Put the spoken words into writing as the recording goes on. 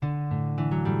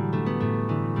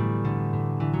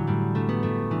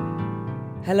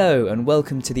Hello and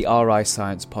welcome to the RI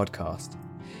Science Podcast.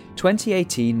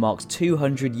 2018 marks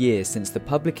 200 years since the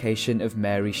publication of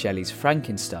Mary Shelley's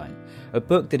Frankenstein, a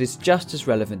book that is just as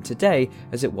relevant today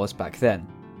as it was back then.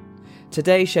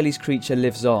 Today, Shelley's creature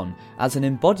lives on as an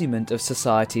embodiment of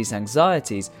society's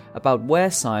anxieties about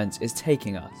where science is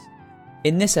taking us.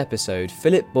 In this episode,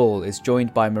 Philip Ball is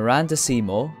joined by Miranda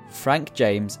Seymour, Frank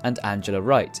James and Angela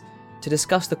Wright to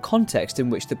discuss the context in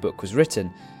which the book was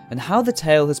written and how the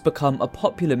tale has become a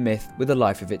popular myth with a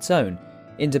life of its own,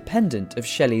 independent of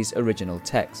Shelley's original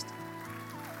text.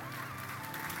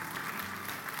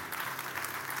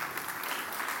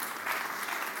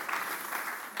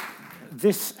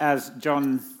 This, as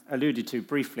John alluded to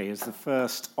briefly, is the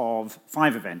first of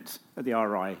 5 events at the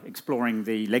RI exploring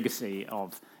the legacy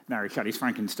of Mary Shelley's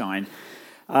Frankenstein,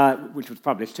 which was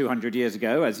published 200 years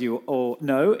ago, as you all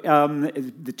know,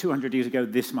 200 years ago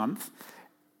this month.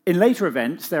 In later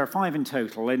events, there are 5 in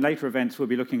total. In later events, we'll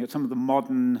be looking at some of the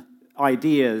modern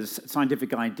ideas,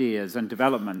 scientific ideas and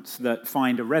developments that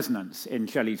find a resonance in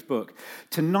Shelley's book.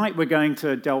 Tonight, we're going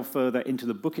to delve further into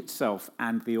the book itself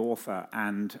and the author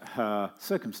and her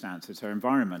circumstances, her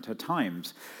environment, her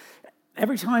times.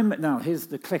 Every time, now here's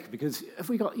the click, because if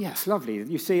we got, yes, lovely.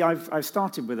 You see, I've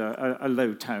started with a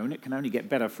low tone. It can only get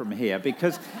better from here,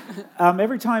 because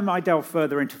every time I delve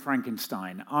further into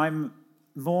Frankenstein, I'm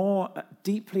more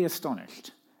deeply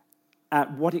astonished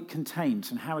at what it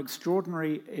contains and how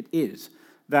extraordinary it is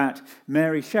that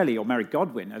Mary Shelley, or Mary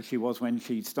Godwin, as she was when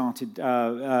she started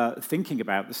thinking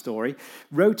about the story,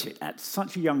 wrote it at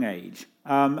such a young age.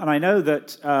 And I know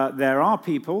that there are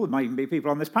people, there might even be people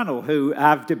on this panel, who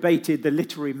have debated the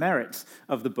literary merits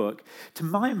of the book. To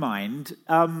my mind,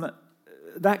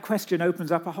 that question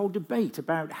opens up a whole debate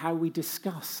about how we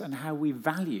discuss and how we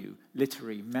value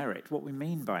literary merit, what we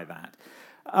mean by that.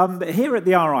 Here at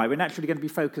the RI, we're naturally going to be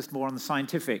focused more on the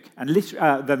scientific and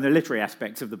than the literary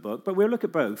aspects of the book, but we'll look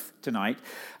at both tonight.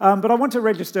 But I want to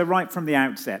register right from the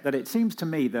outset that it seems to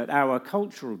me that our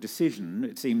cultural decision,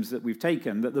 it seems that we've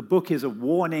taken, that the book is a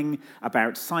warning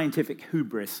about scientific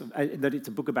hubris, that it's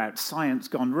a book about science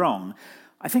gone wrong.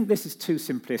 I think this is too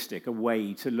simplistic a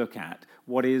way to look at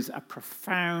what is a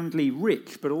profoundly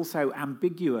rich but also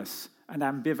ambiguous and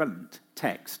ambivalent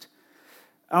text.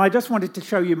 I just wanted to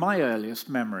show you my earliest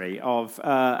memory of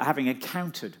having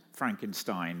encountered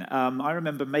Frankenstein. I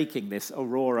remember making this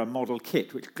Aurora model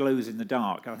kit, which glows in the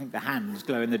dark. I think the hands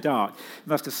glow in the dark. It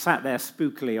must have sat there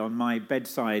spookily on my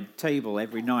bedside table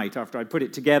every night after I put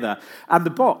it together. And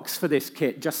the box for this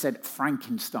kit just said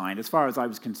Frankenstein. As far as I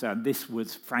was concerned, this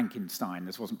was Frankenstein.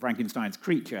 This wasn't Frankenstein's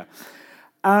creature.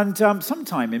 And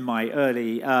sometime in my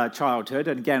early childhood,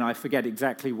 and again, I forget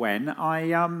exactly when,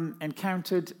 I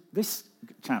encountered this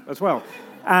chap as well.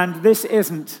 And this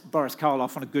isn't Boris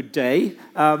Karloff on a good day.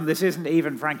 This isn't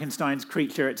even Frankenstein's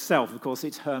creature itself. Of course,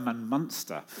 it's Herman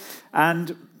Munster.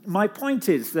 And my point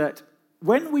is that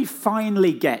when we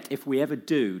finally get, if we ever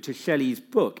do, to Shelley's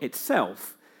book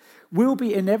itself, we'll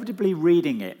be inevitably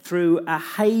reading it through a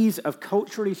haze of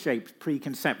culturally shaped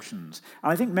preconceptions.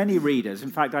 And I think many readers,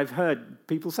 in fact, I've heard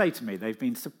people say to me they've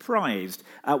been surprised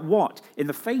at what, in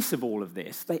the face of all of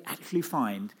this, they actually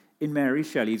find in Mary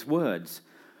Shelley's words.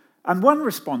 And one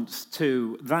response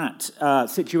to that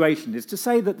situation is to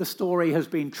say that the story has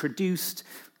been traduced,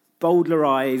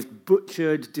 bowdlerized,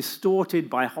 butchered, distorted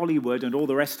by Hollywood and all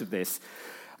the rest of this.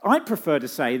 I prefer to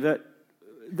say that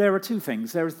there are 2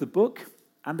 things. There is the book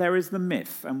and there is the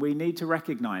myth, and we need to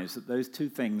recognize that those 2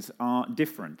 things are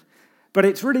different. But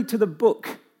it's really to the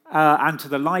book and to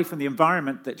the life and the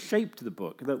environment that shaped the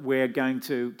book that we're going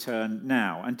to turn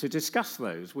now. And to discuss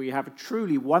those, we have a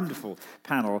truly wonderful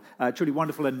panel, truly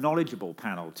wonderful and knowledgeable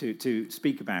panel to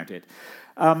speak about it.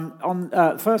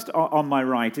 First on my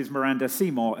right is Miranda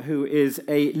Seymour, who is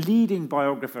a leading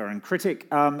biographer and critic,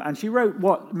 and she wrote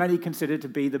what many consider to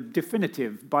be the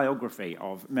definitive biography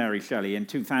of Mary Shelley in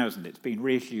 2000. It's been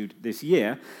reissued this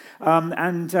year,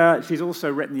 and she's also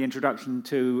written the introduction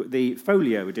to the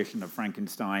folio edition of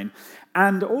Frankenstein.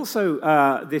 And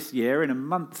also this year, in a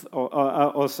month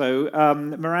or so,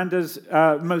 Miranda's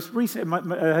most recent,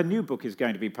 her new book is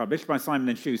going to be published by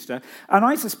Simon & Schuster, and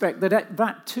I suspect that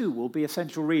that too will be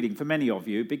essential reading for many of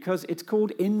you because it's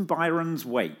called In Byron's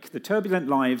Wake, The Turbulent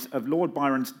Lives of Lord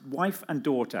Byron's Wife and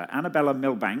Daughter, Annabella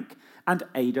Milbank, and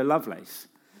Ada Lovelace.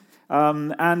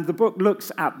 And the book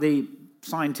looks at the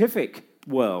scientific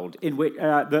world in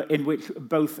which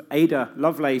both Ada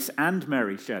Lovelace and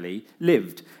Mary Shelley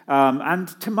lived. And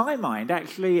to my mind,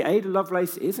 actually, Ada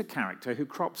Lovelace is a character who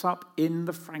crops up in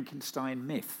the Frankenstein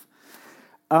myth.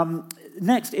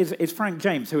 Next is Frank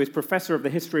James, who is Professor of the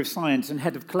History of Science and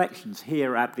Head of Collections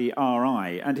here at the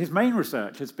RI. And his main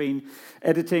research has been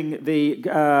editing the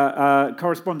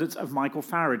correspondence of Michael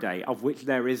Faraday, of which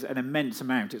there is an immense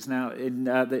amount. It's now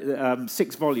in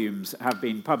 6 volumes have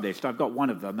been published. I've got one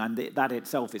of them, and that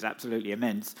itself is absolutely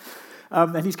immense.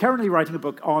 And he's currently writing a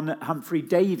book on Humphrey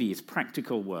Davy's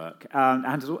practical work, and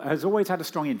has always had a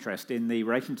strong interest in the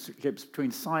relationships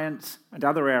between science and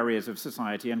other areas of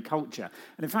society and culture.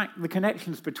 And in fact, the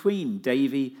connections between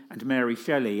Davy and Mary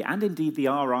Shelley, and indeed the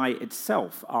RI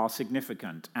itself, are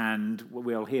significant, and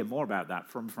we'll hear more about that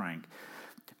from Frank.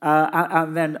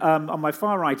 And then on my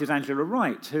far right is Angela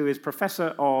Wright, who is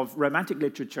Professor of Romantic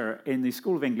Literature in the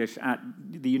School of English at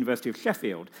the University of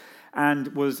Sheffield, and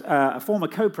was a former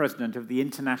co-president of the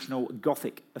International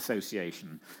Gothic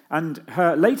Association. And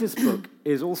her latest book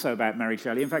is also about Mary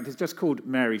Shelley. In fact, it's just called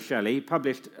Mary Shelley,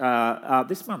 published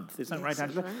this month. Is that right,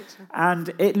 Angela? Right.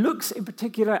 And it looks in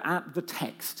particular at the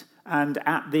text, and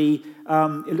at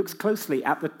it looks closely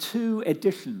at the 2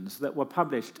 editions that were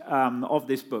published of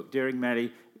this book during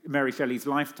Mary Shelley's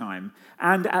lifetime,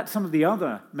 and at some of the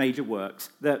other major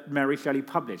works that Mary Shelley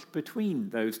published between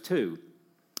those 2.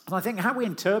 And I think how we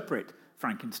interpret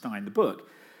Frankenstein, the book,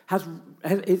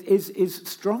 is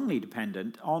strongly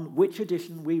dependent on which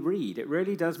edition we read. It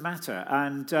really does matter.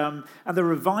 And the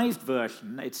revised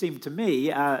version, it seemed to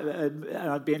me,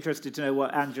 I'd be interested to know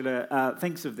what Angela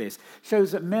thinks of this,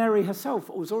 shows that Mary herself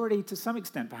was already, to some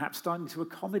extent, perhaps starting to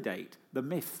accommodate the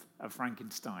myth of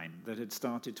Frankenstein that had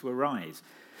started to arise.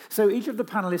 So each of the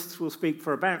panelists will speak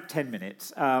for about 10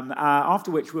 minutes,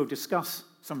 after which we'll discuss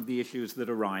some of the issues that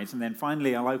arise, and then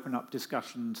finally I'll open up the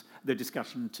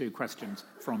discussion to questions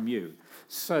from you.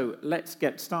 So let's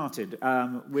get started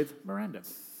with Miranda.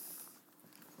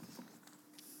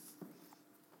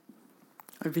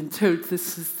 I've been told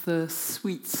this is the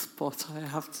sweet spot I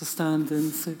have to stand in,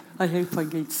 so I hope I'm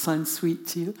going to sound sweet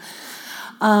to you.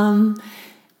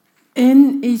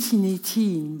 In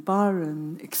 1818,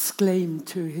 Byron exclaimed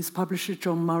to his publisher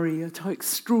John Murray at how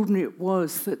extraordinary it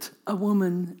was that a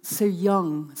woman so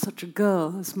young, such a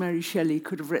girl as Mary Shelley,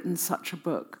 could have written such a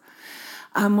book.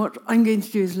 And what I'm going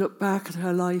to do is look back at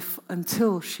her life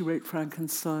until she wrote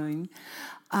Frankenstein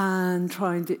and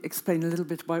try and explain a little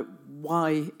bit about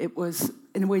why it was,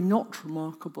 in a way, not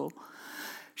remarkable.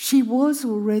 She was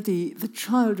already the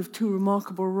child of 2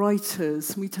 remarkable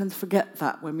writers. We tend to forget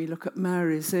that when we look at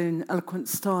Mary's own eloquent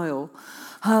style.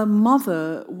 Her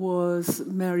mother was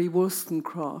Mary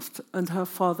Wollstonecraft, and her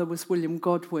father was William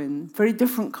Godwin. Very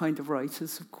different kind of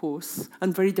writers, of course,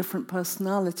 and very different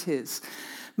personalities.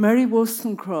 Mary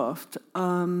Wollstonecraft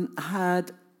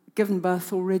had given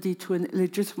birth already to an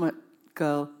illegitimate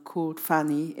girl called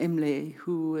Fanny Imlay,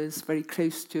 who was very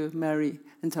close to Mary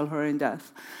until her own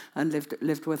death, and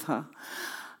lived with her.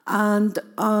 And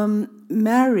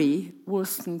Mary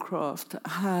Wollstonecraft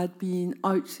had been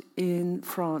out in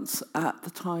France at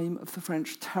the time of the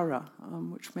French Terror,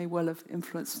 which may well have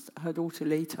influenced her daughter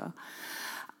later.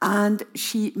 And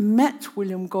she met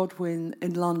William Godwin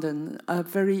in London, a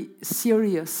very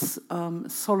serious,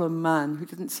 solemn man who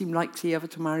didn't seem likely ever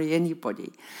to marry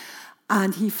anybody.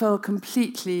 And he fell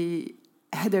completely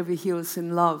head over heels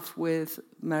in love with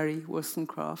Mary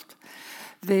Wollstonecraft.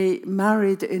 They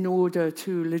married in order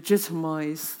to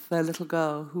legitimize their little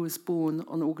girl, who was born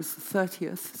on August the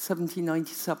 30th,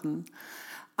 1797.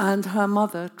 And her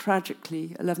mother,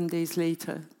 tragically, 11 days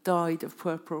later, died of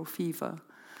puerperal fever.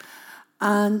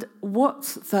 And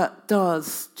what that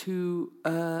does to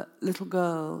a little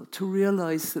girl, to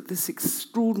realize that this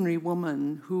extraordinary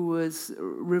woman who was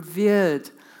revered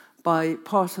by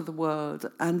part of the world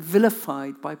and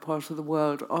vilified by part of the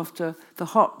world after the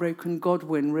heartbroken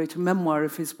Godwin wrote a memoir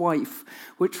of his wife,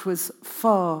 which was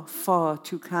far, far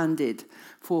too candid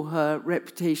for her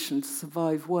reputation to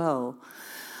survive well.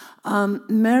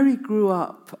 Mary grew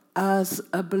up as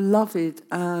a beloved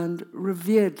and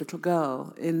revered little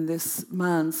girl in this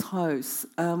man's house,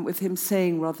 with him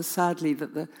saying rather sadly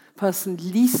that the person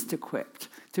least equipped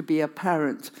to be a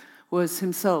parent was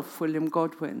himself, William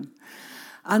Godwin.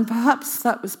 And perhaps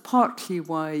that was partly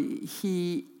why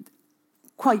he,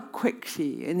 quite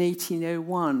quickly in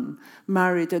 1801,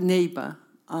 married a neighbour,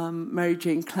 Mary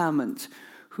Jane Clement,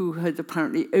 who had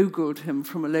apparently ogled him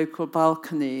from a local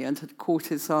balcony and had caught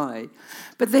his eye.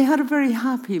 But they had a very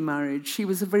happy marriage. She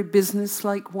was a very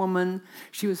business-like woman.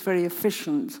 She was very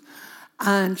efficient.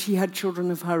 And she had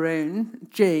children of her own,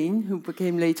 Jane, who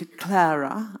became later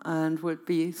Clara, and would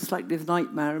be slightly the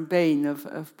nightmare and bane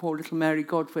of poor little Mary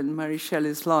Godwin, Mary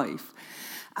Shelley's life,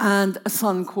 and a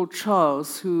son called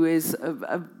Charles, who was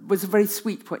a very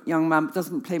sweet young man, but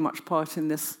doesn't play much part in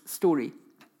this story.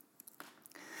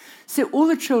 So all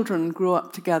the children grew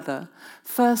up together,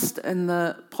 first in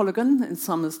the Polygon in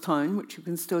Somers Town, which you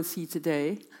can still see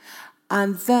today,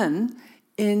 and then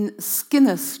in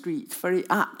Skinner Street, very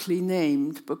aptly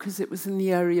named because it was in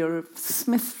the area of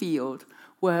Smithfield,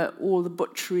 where all the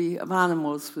butchery of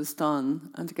animals was done.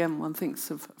 And again, one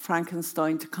thinks of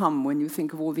Frankenstein to come when you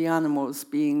think of all the animals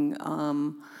being,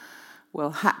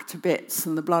 hacked to bits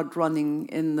and the blood running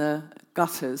in the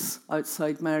gutters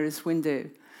outside Mary's window.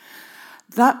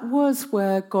 That was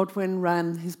where Godwin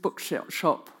ran his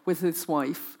bookshop with his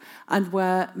wife, and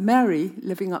where Mary,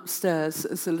 living upstairs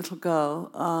as a little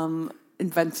girl,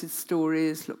 invented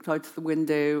stories, looked out of the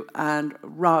window, and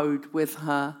rowed with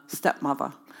her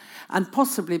stepmother. And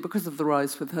possibly because of the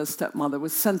rows with her stepmother,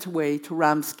 was sent away to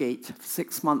Ramsgate for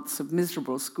 6 months of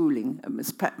miserable schooling at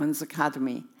Miss Petman's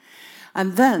Academy.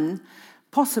 And then,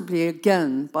 possibly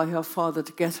again by her father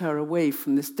to get her away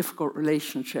from this difficult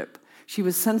relationship, she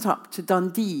was sent up to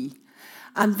Dundee.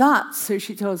 And that, so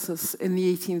she tells us in the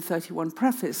 1831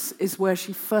 preface, is where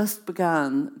she first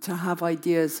began to have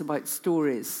ideas about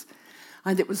stories.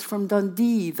 And it was from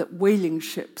Dundee that whaling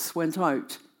ships went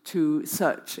out to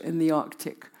search in the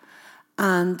Arctic.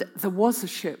 And there was a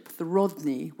ship, the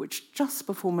Rodney, which just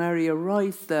before Mary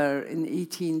arrived there in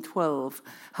 1812,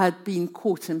 had been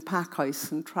caught in pack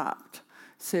ice and trapped.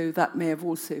 So that may have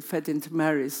also fed into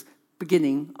Mary's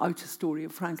beginning outer story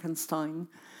of Frankenstein.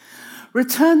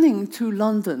 Returning to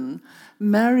London,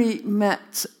 Mary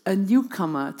met a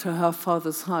newcomer to her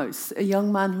father's house, a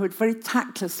young man who had very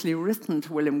tactlessly written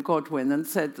to William Godwin and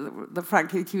said that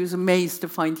frankly he was amazed to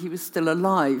find he was still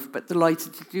alive, but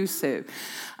delighted to do so.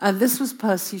 And this was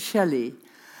Percy Shelley,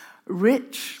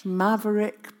 rich,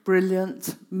 maverick,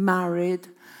 brilliant, married,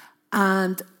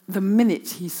 and the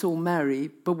minute he saw Mary,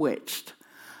 bewitched.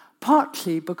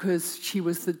 Partly because she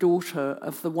was the daughter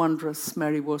of the wondrous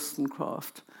Mary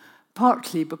Wollstonecraft,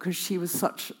 partly because she was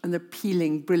such an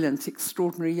appealing, brilliant,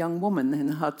 extraordinary young woman in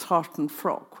her tartan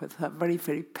frock with her very,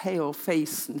 very pale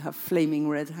face and her flaming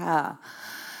red hair.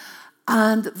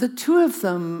 And the two of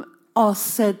them are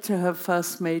said to have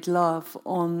first made love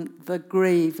on the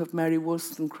grave of Mary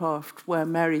Wollstonecraft, where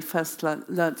Mary first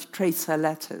learnt to trace her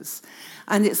letters.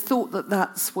 And it's thought that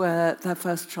that's where their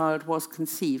first child was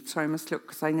conceived. Sorry, I must look,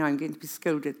 because I know I'm going to be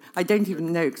scolded. I don't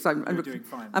even know, because I'm looking. Doing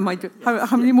fine.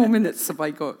 How many more minutes have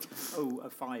I got?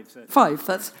 5. Certainly. 5,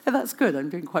 that's good. I'm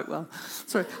doing quite well.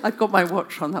 Sorry, I've got my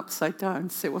watch on upside down,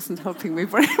 so it wasn't helping me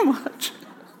very much.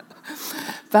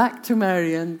 Back to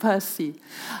Mary and Percy.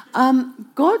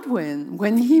 Godwin,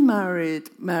 when he married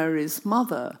Mary's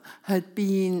mother, had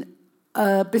been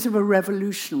a bit of a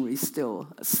revolutionary still.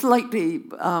 Slightly,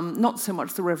 not so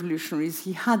much the revolutionaries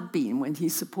he had been when he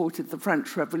supported the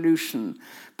French Revolution,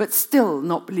 but still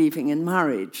not believing in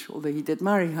marriage, although he did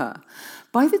marry her.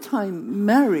 By the time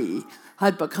Mary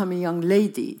had become a young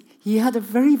lady, he had a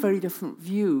very, very different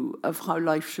view of how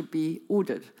life should be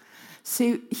ordered.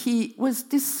 So he was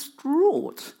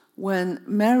distraught when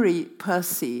Mary,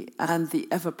 Percy, and the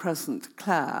ever-present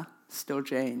Claire, still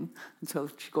Jane, until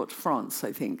she got to France,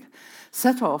 I think,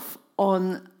 set off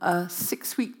on a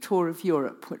 6-week tour of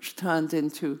Europe, which turned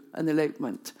into an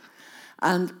elopement.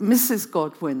 And Mrs.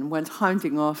 Godwin went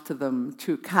hounding after them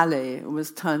to Calais and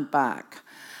was turned back.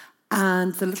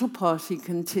 And the little party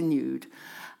continued.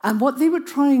 And what they were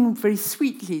trying very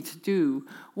sweetly to do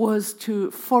was to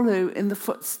follow in the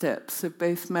footsteps of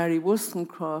both Mary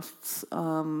Wollstonecraft's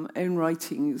own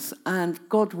writings and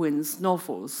Godwin's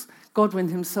novels. Godwin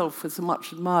himself was a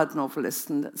much admired novelist,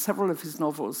 and several of his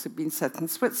novels had been set in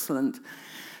Switzerland.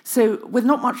 So with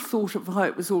not much thought of how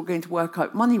it was all going to work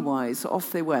out money-wise,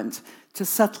 off they went to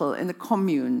settle in a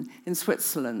commune in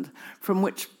Switzerland, from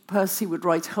which Percy would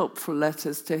write helpful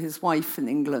letters to his wife in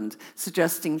England,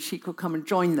 suggesting she could come and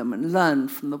join them and learn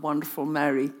from the wonderful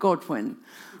Mary Godwin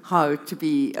how to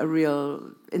be a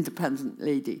real independent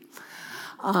lady.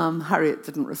 Harriet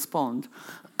didn't respond.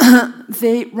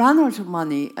 They ran out of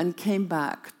money and came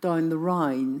back down the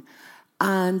Rhine.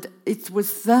 And it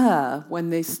was there, when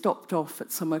they stopped off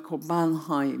at somewhere called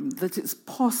Mannheim, that it's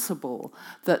possible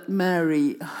that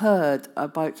Mary heard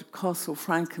about Castle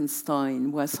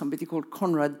Frankenstein, where somebody called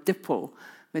Conrad Dippel,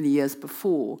 many years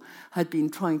before, had been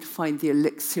trying to find the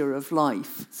elixir of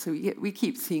life. So we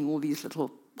keep seeing all these little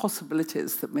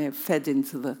possibilities that may have fed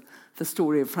into the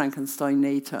story of Frankenstein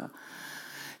later.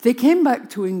 They came back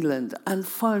to England and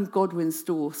found Godwin's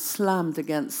door slammed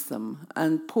against them,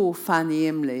 and poor Fanny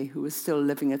Imlay, who was still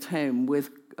living at home with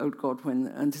old Godwin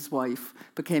and his wife,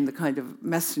 became the kind of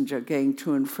messenger going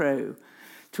to and fro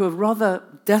to a rather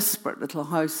desperate little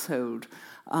household,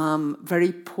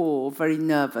 very poor, very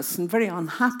nervous, and very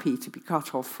unhappy to be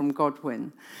cut off from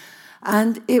Godwin.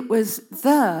 And it was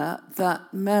there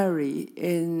that Mary,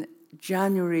 in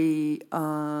January,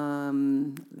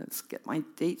 let's get my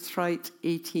dates right,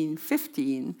 February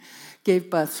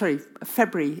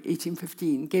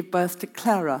 1815, gave birth to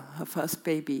Clara, her first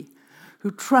baby, who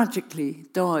tragically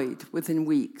died within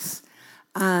weeks.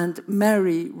 And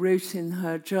Mary wrote in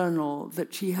her journal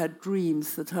that she had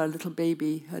dreams that her little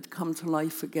baby had come to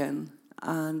life again.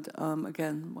 And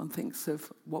again, one thinks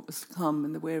of what was to come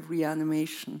in the way of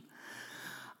reanimation.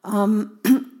 A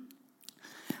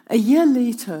year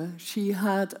later, she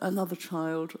had another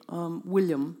child,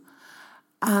 William,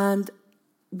 and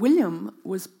William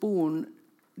was born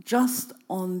just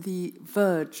on the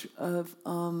verge of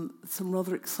some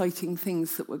rather exciting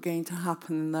things that were going to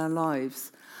happen in their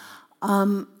lives.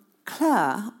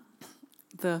 Claire,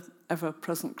 the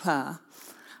ever-present Claire,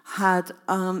 had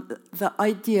the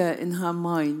idea in her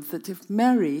mind that if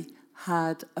Mary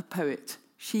had a poet,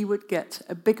 she would get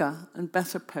a bigger and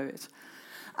better poet.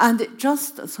 And it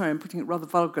just, sorry, I'm putting it rather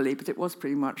vulgarly, but it was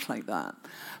pretty much like that.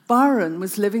 Byron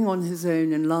was living on his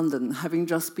own in London, having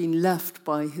just been left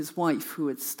by his wife, who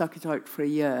had stuck it out for a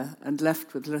year and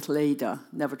left with little Ada,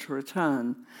 never to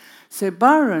return. So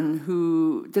Byron,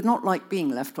 who did not like being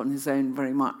left on his own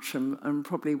very much and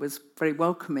probably was very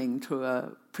welcoming to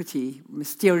a pretty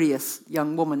mysterious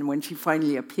young woman when she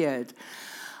finally appeared,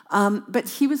 but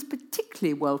he was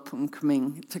particularly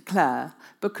welcoming to Claire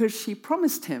because she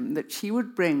promised him that she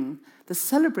would bring the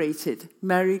celebrated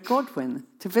Mary Godwin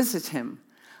to visit him.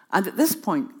 And at this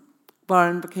point,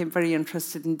 Byron became very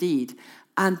interested indeed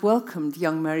and welcomed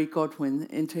young Mary Godwin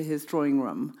into his drawing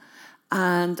room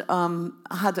and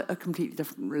had a completely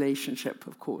different relationship,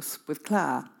 of course, with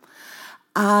Claire.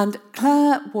 And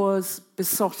Claire was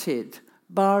besotted.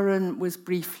 Byron was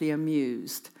briefly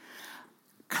amused.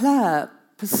 Claire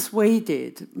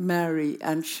persuaded Mary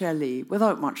and Shelley,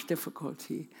 without much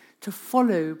difficulty, to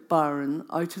follow Byron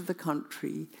out of the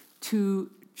country to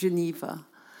Geneva.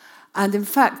 And in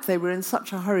fact, they were in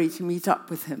such a hurry to meet up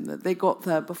with him that they got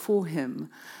there before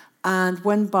him. And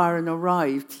when Byron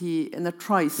arrived, he, in a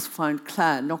trice, found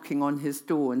Claire knocking on his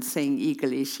door and saying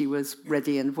eagerly she was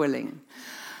ready and willing.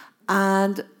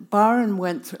 And Byron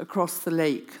went across the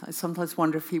lake. I sometimes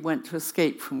wonder if he went to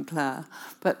escape from Claire.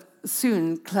 But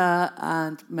soon, Claire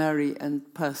and Mary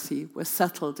and Percy were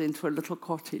settled into a little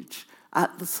cottage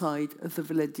at the side of the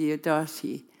Villa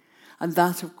Diodati. And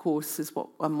that, of course, is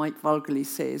what one might vulgarly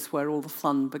say is where all the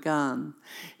fun began.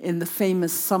 In the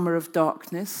famous Summer of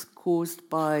Darkness, caused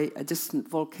by a distant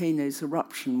volcano's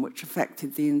eruption, which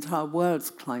affected the entire world's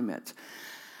climate.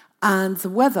 And the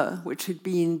weather, which had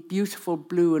been beautiful,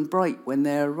 blue and bright when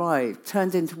they arrived,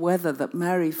 turned into weather that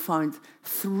Mary found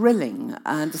thrilling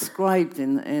and described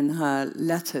in her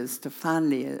letters to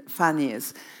Fanny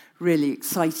as really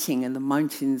exciting, and the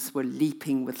mountains were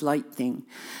leaping with lightning.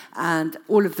 And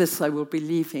all of this I will be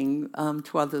leaving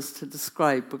to others to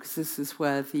describe, because this is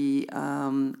where the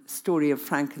story of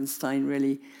Frankenstein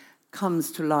really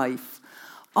comes to life.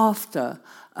 After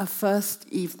a first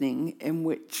evening in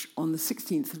which, on the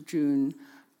 16th of June,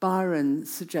 Byron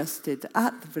suggested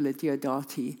at the Villa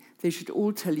Diodati they should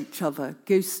all tell each other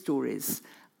ghost stories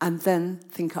and then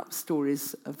think up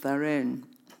stories of their own.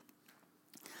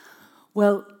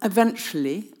 Well,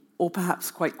 eventually, or perhaps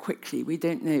quite quickly, we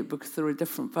don't know because there are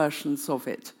different versions of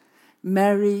it,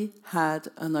 Mary had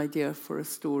an idea for a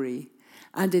story.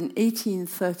 And in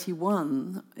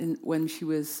 1831, when she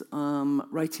was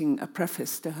writing a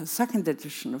preface to her second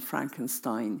edition of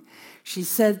Frankenstein, she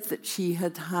said that she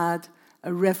had had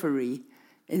a reverie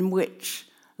in which,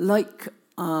 like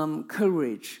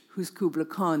Coleridge, whose Kubla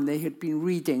Khan they had been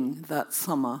reading that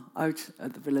summer out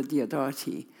at the Villa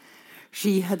Diodati,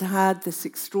 she had had this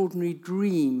extraordinary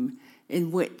dream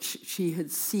in which she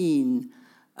had seen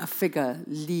a figure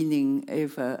leaning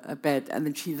over a bed, and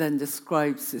then she then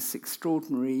describes this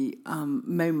extraordinary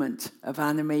moment of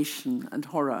animation and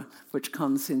horror, which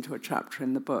comes into a chapter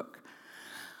in the book.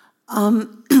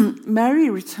 Mary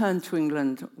returned to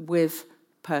England with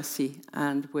Percy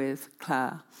and with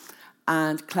Claire,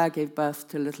 and Claire gave birth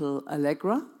to little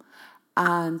Allegra,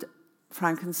 and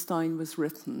Frankenstein was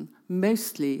written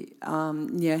mostly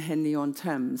near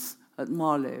Henley-on-Thames at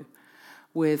Marlow,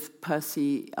 with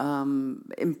Percy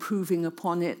improving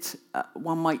upon it,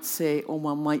 one might say, or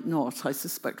one might not. I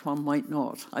suspect one might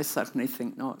not. I certainly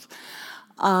think not.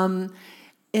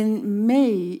 In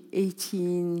May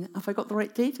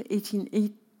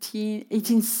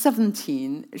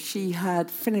 1817, she had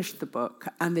finished the book,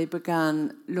 and they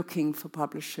began looking for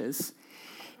publishers.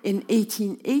 In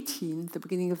 1818, the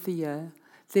beginning of the year,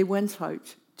 they went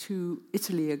out to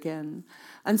Italy again.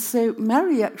 And so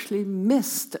Mary actually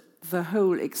missed the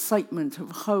whole excitement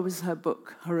of how was her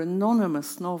book, her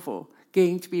anonymous novel,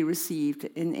 going to be received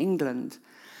in England.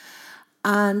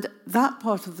 And that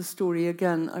part of the story,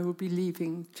 again, I will be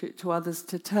leaving to others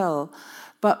to tell.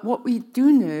 But what we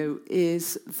do know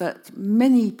is that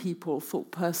many people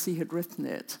thought Percy had written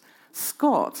it.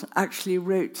 Scott actually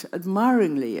wrote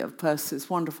admiringly of Percy's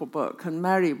wonderful book, and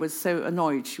Mary was so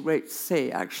annoyed she wrote to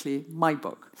say, actually, my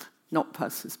book, not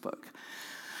Percy's book.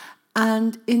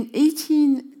 And in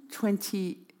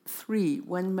 1823,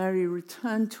 when Mary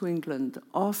returned to England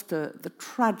after the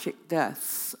tragic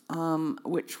deaths,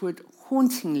 which would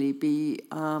hauntingly be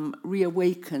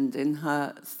reawakened in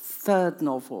her fourth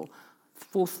novel,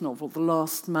 The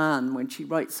Last Man, when she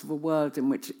writes of a world in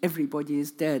which everybody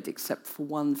is dead except for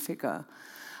one figure.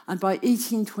 And by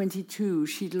 1822,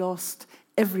 she'd lost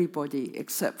everybody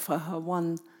except for her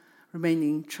one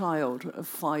remaining child of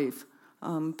 5,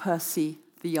 Percy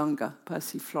the younger,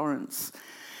 Percy Florence.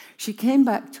 She came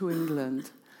back to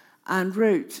England and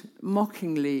wrote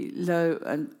mockingly, lo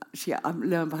and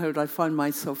behold, I find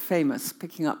myself famous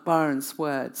picking up Byron's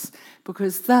words,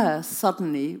 because there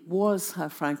suddenly was her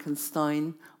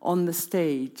Frankenstein on the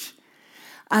stage.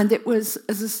 And it was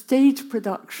as a stage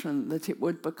production that it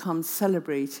would become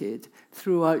celebrated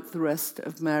throughout the rest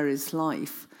of Mary's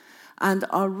life. And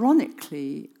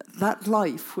ironically, that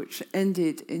life, which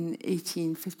ended in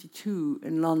 1852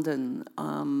 in London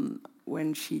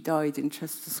when she died in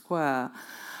Chester Square,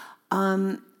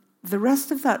 the rest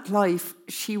of that life,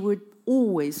 she would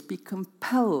always be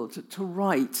compelled to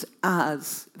write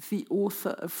as the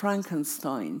author of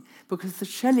Frankenstein, because the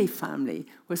Shelley family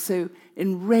were so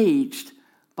enraged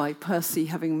by Percy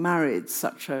having married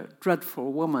such a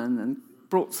dreadful woman and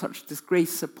brought such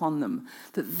disgrace upon them,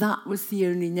 that was the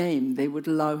only name they would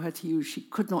allow her to use. She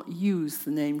could not use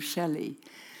the name Shelley.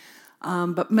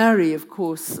 But Mary, of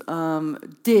course,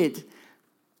 did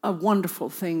a wonderful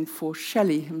thing for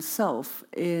Shelley himself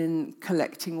in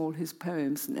collecting all his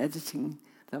poems and editing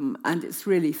them. And it's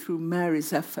really through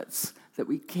Mary's efforts that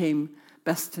we came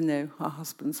best to know her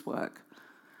husband's work.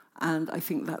 And I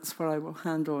think that's where I will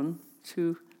hand on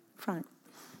to Frank.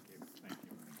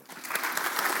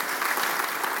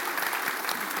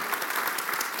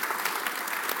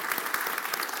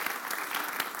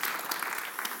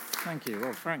 Thank you.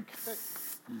 Well, Frank.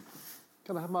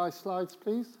 Can I have my slides,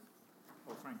 please?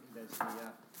 Well, Frank, there's the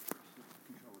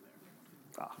control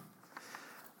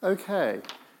there. Okay.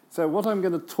 So what I'm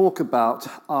going to talk about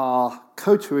are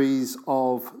coteries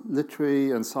of literary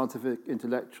and scientific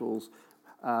intellectuals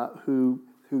whose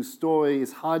story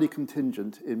is highly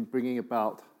contingent in bringing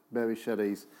about Mary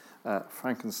Shelley's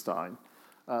Frankenstein.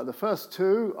 The first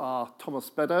two are Thomas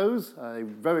Beddoes, a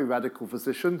very radical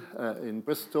physician in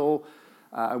Bristol,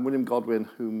 and William Godwin,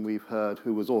 whom we've heard,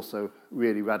 who was also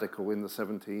really radical in the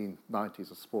 1790s,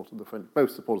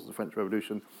 both supporters of the French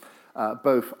Revolution,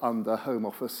 both under Home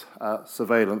Office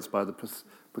surveillance by the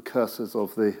precursors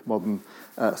of the modern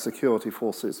security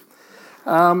forces.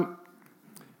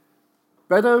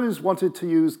 Beddoes wanted to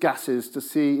use gases to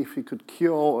see if he could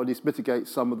cure or at least mitigate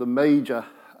some of the major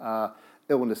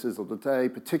illnesses of the day,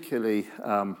 particularly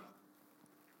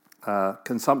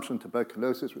consumption,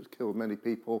 tuberculosis, which killed many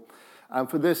people. And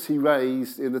for this, he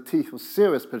raised, in the teeth of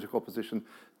serious political opposition,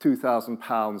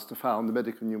 £2,000 to found the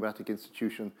Medical Pneumatic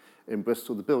Institution in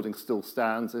Bristol. The building still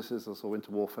stands. This is a sort of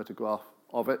interwar photograph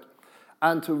of it.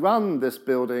 And to run this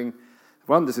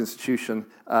institution,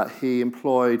 he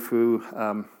employed, through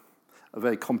a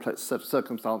very complex set of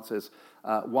circumstances,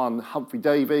 one Humphrey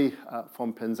Davy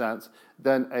from Penzance,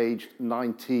 then aged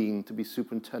 19, to be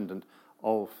superintendent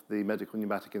of the Medical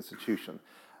Pneumatic Institution.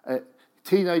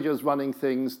 Teenagers running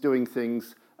things, doing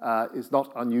things, is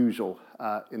not unusual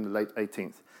in the late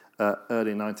 18th,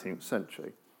 early 19th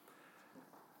century.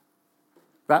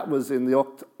 That was in the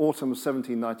autumn of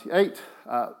 1798.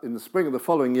 In the spring of the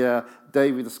following year,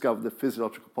 Davy discovered the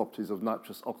physiological properties of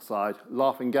nitrous oxide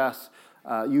laughing gas.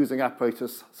 Using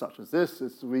apparatus such as this,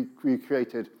 it's a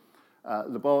recreated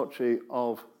laboratory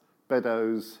of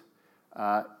Beddoes,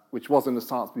 which was in the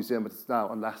Science Museum, but it's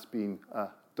now, alas, been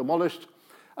demolished.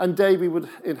 And Davy would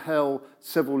inhale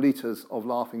several litres of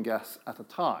laughing gas at a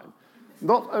time.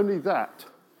 Not only that,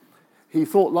 he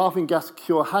thought laughing gas could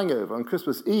cure hangover. On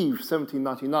Christmas Eve,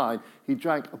 1799, he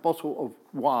drank a bottle of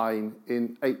wine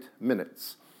in 8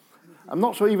 minutes. I'm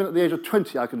not sure even at the age of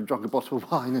 20 I could have drunk a bottle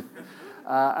of wine.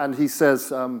 And he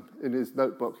says in his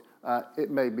notebook,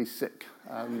 it made me sick.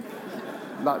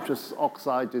 Nitrous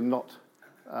oxide did not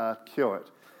cure it.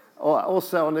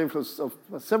 Also, on the influence of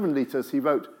 7 litres, he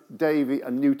wrote Davy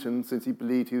and Newton, since he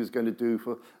believed he was going to do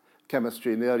for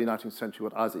chemistry in the early 19th century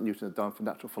what Isaac Newton had done for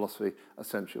natural philosophy a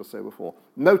century or so before.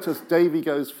 Notice Davy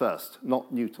goes first,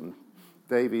 not Newton.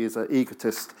 Davy is an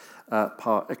egotist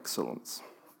par excellence.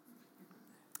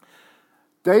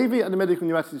 Davy and the Medical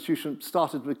Pneumatic Institution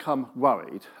started to become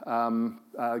worried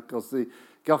because the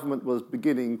government was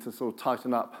beginning to sort of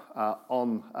tighten up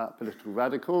on political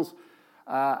radicals,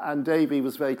 and Davy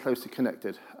was very closely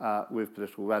connected with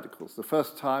political radicals. The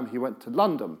first time he went to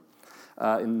London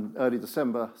in early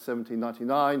December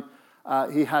 1799,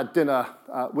 he had dinner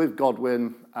with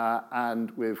Godwin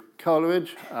and with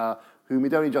Coleridge, whom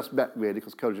he'd only just met really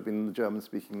because Coleridge had been in the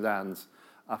German-speaking lands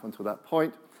up until that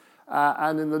point.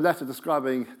 And in the letter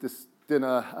describing this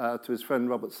dinner to his friend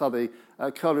Robert Southey,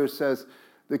 Coleridge says,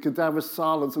 "The cadaverous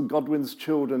silence of Godwin's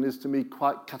children is to me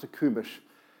quite catacombish.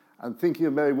 And thinking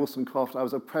of Mary Wollstonecraft, I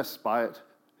was oppressed by it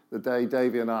the day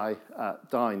Davy and I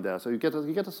dined there." So you get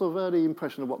a sort of early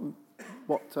impression of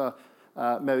what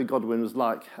Mary Godwin was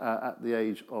like at the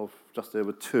age of just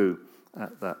over 2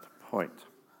 at that point.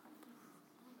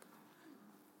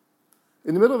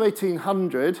 In the middle of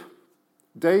 1800,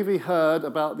 Davy heard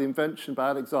about the invention by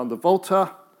Alexander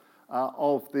Volta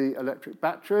of the electric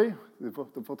battery, the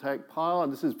voltaic pile,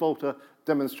 and this is Volta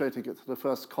demonstrating it to the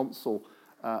first consul,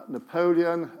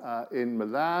 Napoleon, in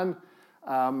Milan.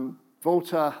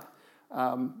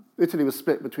 Italy was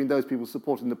split between those people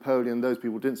supporting Napoleon and those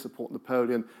people who didn't support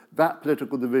Napoleon. That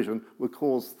political division would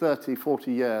cause 30,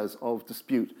 40 years of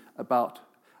dispute about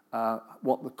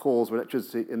what the cause of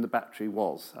electricity in the battery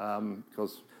was,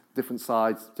 because different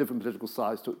political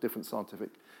sides took different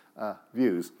scientific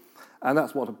views. And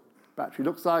that's what a battery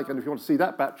looks like. And if you want to see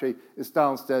that battery, it's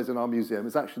downstairs in our museum.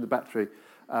 It's actually the battery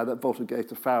that Volta gave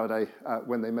to Faraday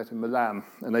when they met in Milan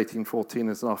in 1814.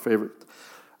 It's my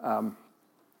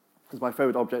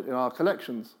favourite object in our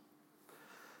collections.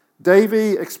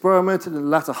 Davy experimented in the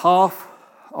latter half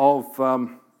of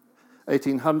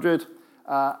 1800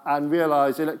 and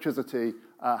realised electricity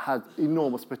had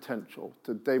enormous potential.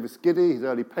 To Davis Giddy, his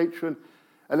early patron,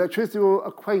 electricity will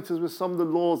acquaint us with some of the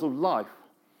laws of life.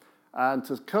 And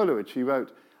to Coleridge, he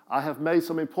wrote, "I have made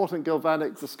some important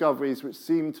galvanic discoveries which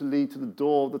seem to lead to the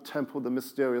door of the temple of the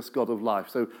mysterious God of life."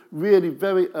 So really,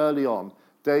 very early on,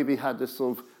 Davy had this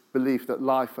sort of belief that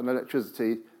life and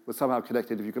electricity were somehow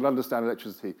connected. If you could understand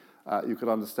electricity, you could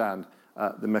understand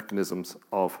the mechanisms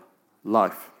of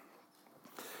life.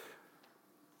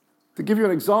 To give you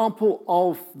an example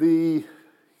of the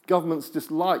government's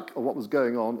dislike of what was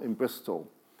going on in Bristol,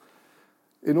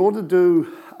 in order to do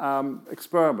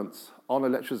experiments on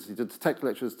electricity, to detect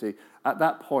electricity, at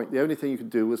that point, the only thing you could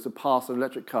do was to pass an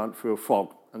electric current through a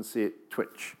frog and see it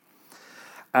twitch.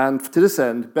 And to this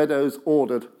end, Beddoes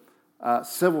ordered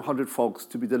several hundred frogs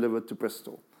to be delivered to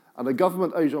Bristol. And the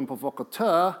government agent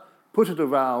provocateur put it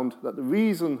around that the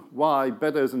reason why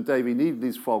Beddoes and Davy needed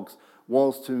these frogs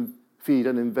was to feed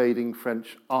an invading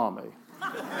French army.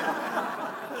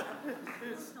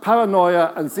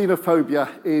 Paranoia and xenophobia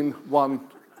in one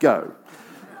go.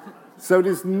 So it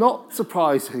is not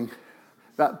surprising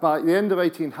that by the end of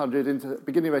 1800, into the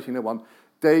beginning of 1801,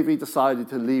 Davy decided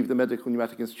to leave the Medical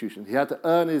Pneumatic Institution. He had to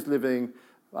earn his living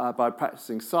by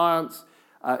practicing science.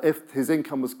 If his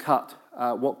income was cut,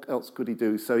 what else could he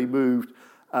do? So he moved,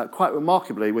 quite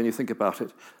remarkably, when you think about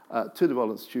it, to the Royal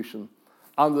Institution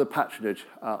under the patronage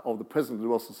of the President of the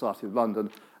Royal Society of London,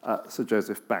 Sir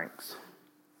Joseph Banks.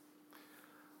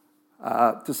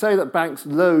 To say that Banks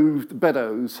loathed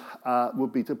Beddoes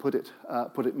would be to put it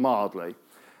mildly.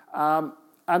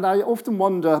 And I often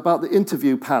wonder about the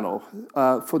interview panel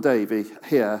for Davy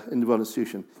here in the Royal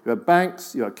Institution. You had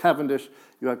Banks, you had Cavendish,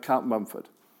 you had Count Mumford.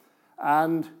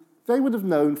 And they would have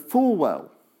known full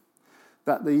well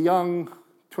that the young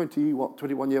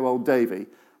 21-year-old Davy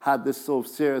had this sort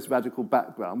of serious radical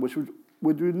background, which would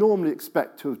we normally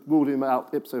expect to have ruled him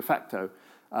out ipso facto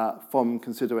from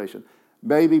consideration.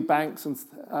 Maybe Banks and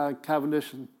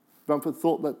Cavendish and Mumford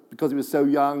thought that because he was so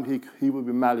young, he would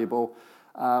be malleable.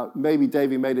 Maybe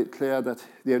Davy made it clear that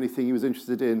the only thing he was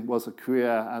interested in was a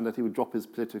career and that he would drop his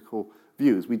political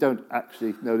views. We don't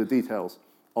actually know the details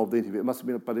of the interview. It must have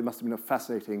been a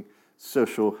fascinating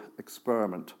social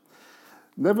experiment.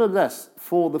 Nevertheless,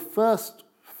 for the first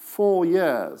 4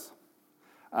 years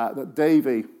that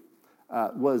Davy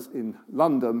was in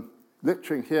London,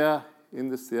 lecturing here in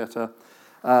this theatre,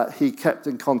 he kept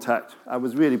in contact and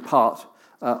was really part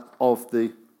of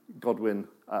the Godwin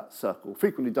circle.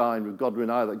 Frequently dined with Godwin,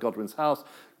 either at Godwin's house.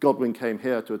 Godwin came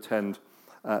here to attend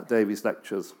Davy's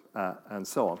lectures and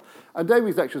so on. And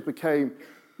Davy's lectures became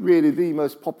really the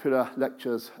most popular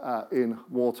lectures in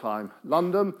wartime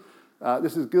London.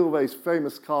 This is Gilvay's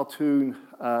famous cartoon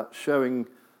showing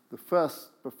the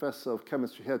first professor of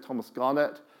chemistry here, Thomas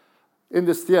Garnett, in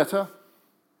this theatre.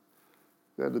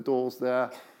 There are the doors there,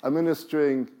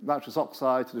 administering nitrous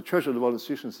oxide to the treasurer of the Royal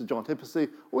Institution, Sir John Hippersey.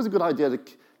 Always a good idea to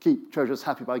keep treasurers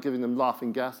happy by giving them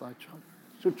laughing gas. I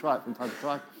should try it from time to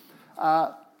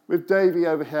time. With Davy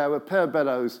over here, with Per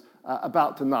Bellows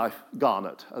about to knife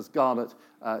Garnett, as Garnett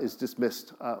is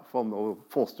dismissed from or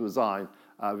forced to resign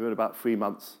within about 3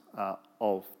 months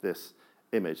of this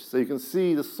image. So you can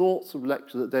see the sorts of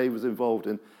lectures that Davy was involved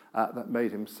in that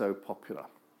made him so popular.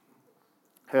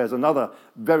 Here's another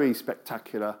very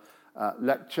spectacular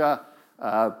lecture.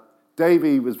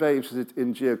 Davy was very interested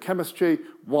in geochemistry,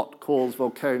 what caused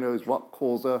volcanoes, what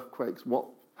caused earthquakes,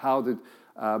 how did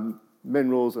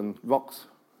minerals and rocks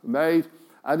were made.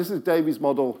 And this is Davy's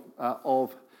model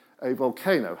of a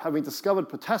volcano. Having discovered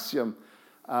potassium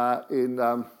in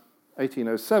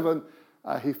 1807,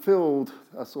 he filled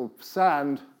a sort of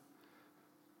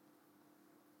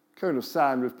cone of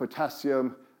sand with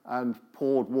potassium and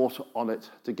poured water on it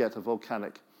to get a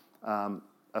volcanic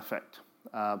effect.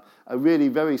 A really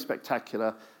very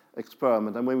spectacular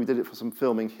experiment, and when we did it for some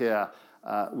filming here,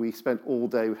 we spent all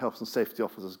day with health and safety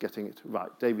officers getting it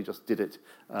right. Davy just did it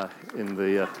in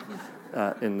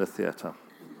the theatre.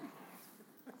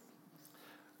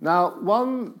 Now,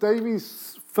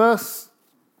 Davy's first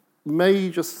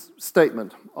major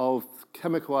statement of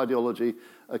chemical ideology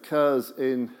occurs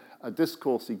in a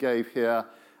discourse he gave here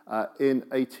in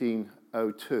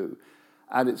 1802.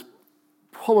 And it's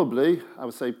probably, I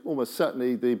would say almost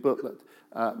certainly, the book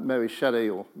that Mary Shelley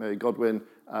or Mary Godwin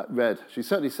read. She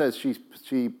certainly says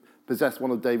she possessed one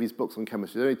of Davy's books on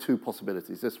chemistry. There are only two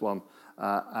possibilities, this one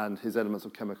and his Elements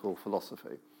of Chemical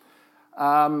Philosophy.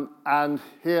 And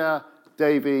here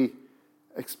Davy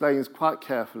explains quite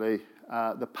carefully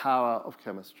the power of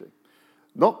chemistry.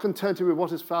 Not contented with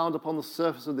what is found upon the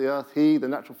surface of the earth, he, the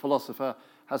natural philosopher,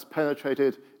 has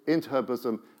penetrated into her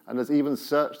bosom and has even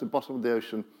searched the bottom of the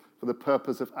ocean for the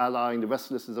purpose of allaying the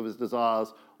restlessness of his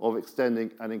desires or of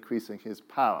extending and increasing his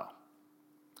power.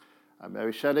 And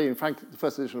Mary Shelley, in the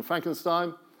first edition of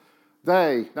Frankenstein,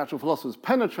 they, natural philosophers,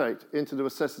 penetrate into the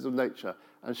recesses of nature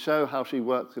and show how she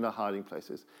works in her hiding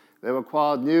places. They have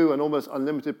acquired new and almost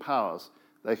unlimited powers.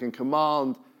 They can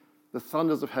command the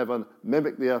thunders of heaven,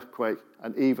 mimic the earthquake,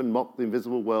 and even mock the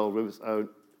invisible world with its own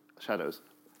shadows.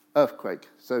 Earthquake.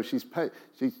 So she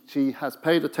has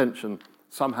paid attention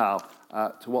somehow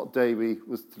to what Davy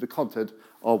was, to the content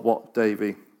of what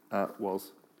Davy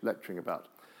was lecturing about.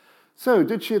 So,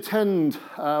 did she attend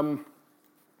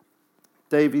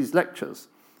Davy's lectures?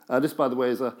 This, by the way,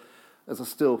 is a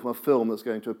still from a film that's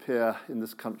going to appear in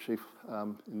this country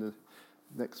in the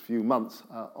next few months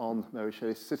on Mary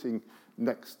Shelley sitting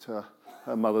next to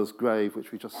her mother's grave,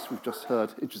 which we've just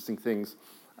heard interesting things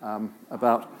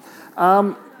about.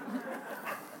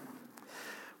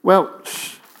 Well,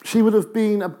 she would have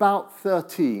been about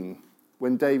 13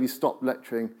 when Davy stopped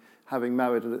lecturing, having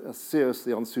married a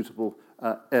seriously unsuitable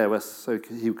heiress, so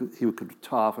he could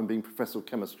retire from being professor of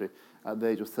chemistry at the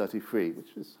age of 33,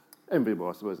 which is enviable,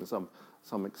 I suppose, in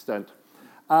some extent.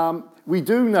 We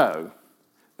do know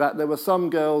that there were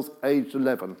some girls aged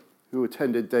 11 who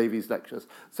attended Davy's lectures.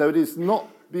 So it is not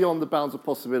beyond the bounds of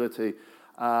possibility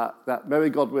that Mary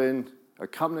Godwin,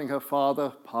 accompanying her father,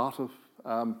 part of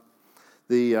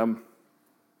Davy,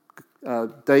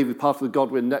 part of the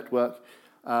Godwin network,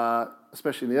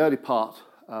 especially in the early part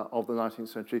of the 19th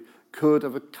century, could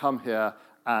have come here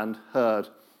and heard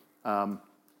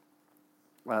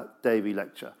Davy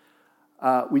lecture.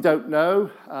 We don't know.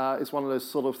 It's one of those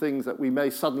sort of things that we may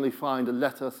suddenly find a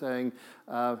letter saying,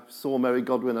 saw Mary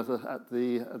Godwin at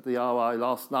the RI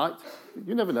last night.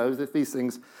 You never know if these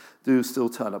things do still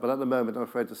turn up. But at the moment, I'm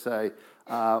afraid to say,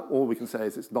 all we can say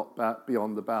is it's not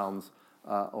beyond the bounds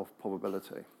of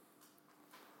probability.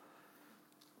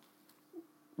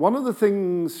 One of the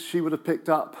things she would have picked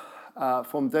up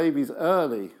from Davy's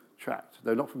early tract,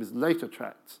 though not from his later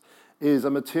tracts, is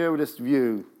a materialist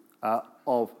view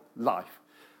of life.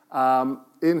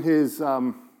 In his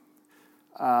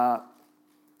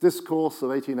discourse of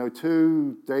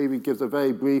 1802, Davy gives a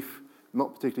very brief,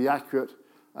 not particularly accurate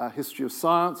history of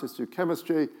science, history of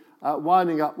chemistry,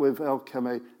 winding up with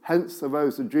alchemy. Hence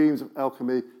arose the dreams of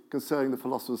alchemy concerning the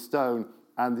philosopher's stone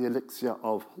and the elixir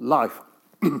of life.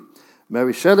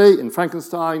 Mary Shelley in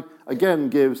Frankenstein again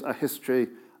gives a history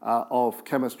of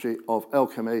chemistry, of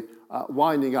alchemy,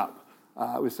 winding up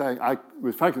with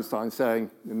Frankenstein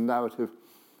saying in the narrative,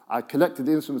 I collected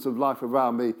the instruments of life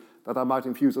around me that I might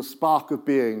infuse a spark of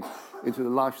being into the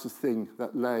lifeless thing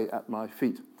that lay at my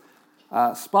feet.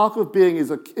 Spark of being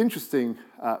is an interesting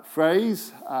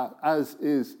phrase, as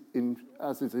is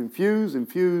infused.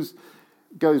 Infused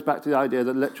goes back to the idea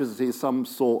that electricity is some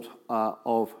sort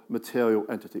of material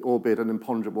entity, albeit an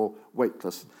imponderable,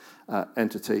 weightless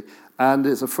entity. And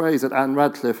it's a phrase that Anne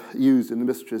Radcliffe used in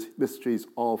the Mysteries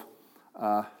of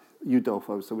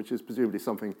Udolpho, so which is presumably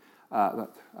something that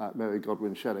Mary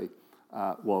Godwin Shelley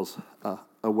was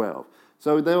aware of.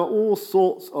 So there are all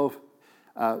sorts of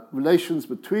relations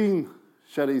between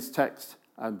Shelley's text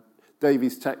and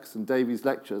Davies' text and Davies'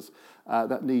 lectures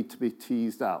that need to be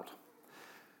teased out.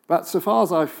 But so far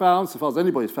as I've found, so far as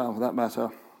anybody's found for that matter,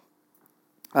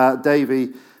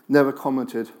 Davy never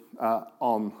commented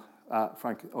on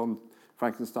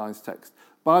Frankenstein's text.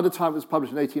 By the time it was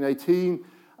published in 1818,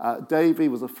 Davy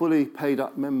was a fully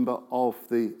paid-up member of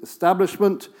the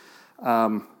establishment,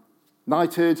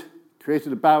 knighted,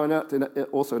 created a baronet,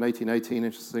 also in 1818,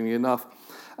 interestingly enough,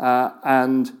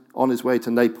 and on his way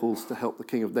to Naples to help the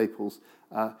King of Naples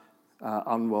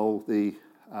unroll the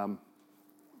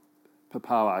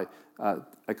papyri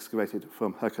excavated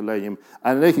from Herculaneum.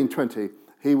 And in 1820,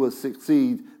 he will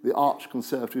succeed the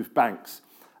arch-conservative Banks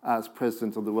as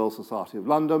president of the Royal Society of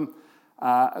London.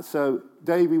 So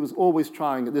Davy was always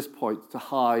trying at this point to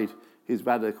hide his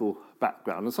radical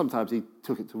background, and sometimes he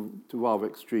took it to rather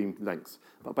extreme lengths.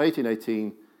 But by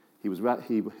 1818,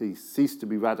 he ceased to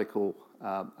be radical,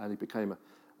 and he became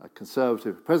a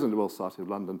conservative president of the Royal Society of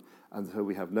London, and so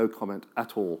we have no comment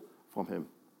at all from him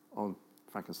on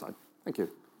Frankenstein. Thank you.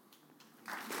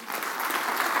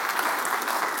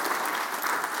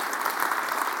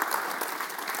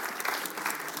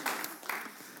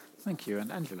 Thank you,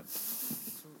 and Angela.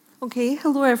 Okay,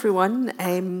 hello everyone.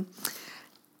 I'm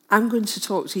going to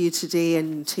talk to you today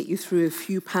and take you through a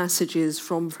few passages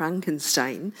from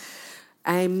Frankenstein.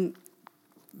 The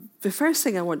first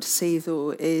thing I want to say,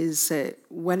 though, is that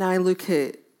when I look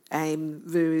at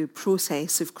the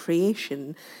process of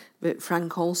creation that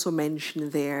Frank also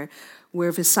mentioned there,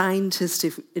 where the scientist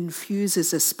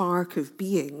infuses a spark of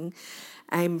being,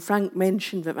 Frank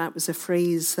mentioned that was a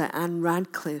phrase that Anne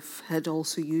Radcliffe had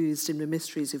also used in The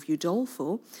Mysteries of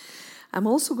Udolpho. I'm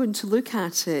also going to look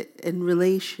at it in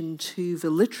relation to the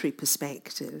literary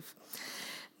perspective.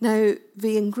 Now,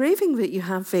 the engraving that you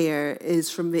have there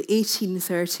is from the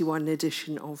 1831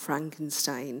 edition of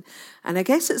Frankenstein, and I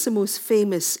guess it's the most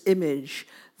famous image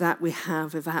that we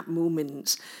have of that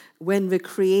moment, when the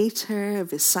creator,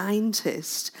 the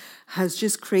scientist, has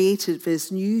just created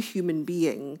this new human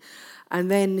being,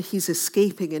 and then he's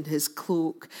escaping in his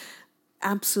cloak,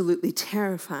 absolutely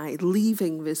terrified,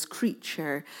 leaving this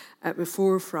creature at the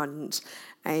forefront,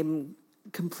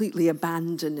 completely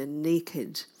abandoned and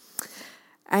naked.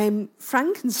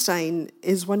 Frankenstein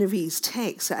is one of these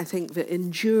texts that I think that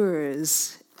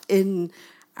endures in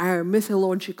our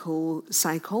mythological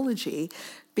psychology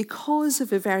because of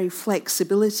the very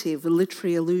flexibility of the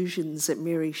literary allusions that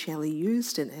Mary Shelley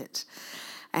used in it.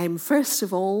 First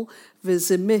of all, there's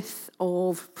the myth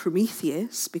of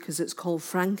Prometheus, because it's called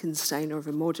Frankenstein or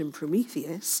the modern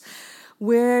Prometheus,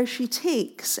 where she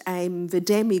takes the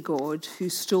demigod who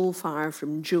stole fire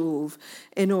from Jove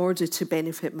in order to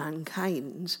benefit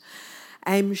mankind.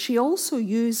 She also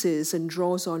uses and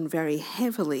draws on very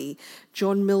heavily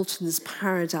John Milton's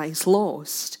Paradise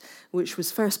Lost, which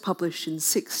was first published in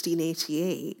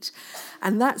 1688.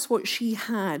 And that's what she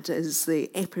had as the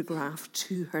epigraph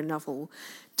to her novel.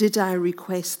 Did I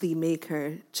request thee,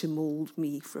 Maker, to mould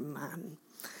me from man?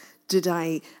 Did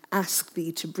I ask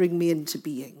thee to bring me into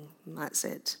being? That's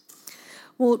it.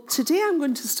 Well, today I'm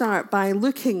going to start by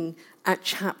looking at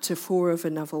chapter 4 of the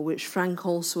novel, which Frank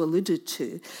also alluded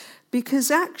to, because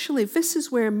actually this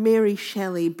is where Mary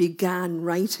Shelley began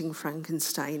writing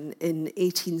Frankenstein in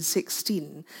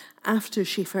 1816, after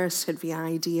she first had the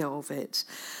idea of it.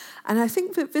 And I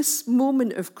think that this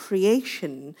moment of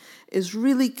creation is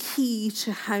really key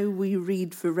to how we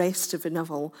read the rest of the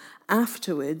novel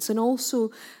afterwards, and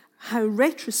also how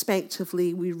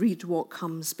retrospectively we read what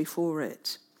comes before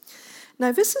it.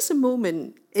 Now, this is a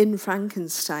moment in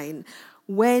Frankenstein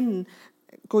when,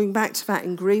 going back to that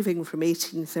engraving from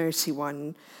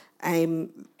 1831,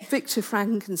 Victor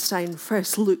Frankenstein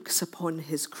first looks upon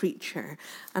his creature.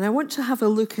 And I want to have a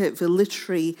look at the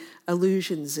literary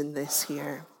allusions in this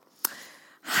here.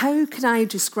 How can I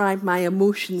describe my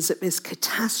emotions at this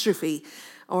catastrophe,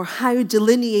 or how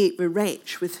delineate the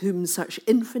wretch with whom such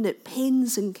infinite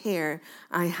pains and care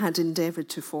I had endeavoured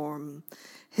to form?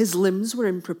 His limbs were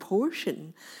in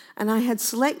proportion, and I had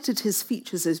selected his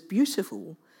features as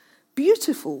beautiful.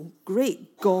 Beautiful,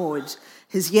 great God!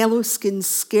 His yellow skin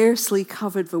scarcely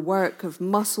covered the work of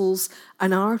muscles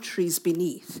and arteries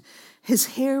beneath.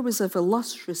 His hair was of a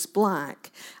lustrous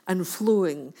black and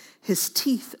flowing, his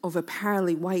teeth of a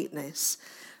pearly whiteness.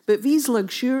 But these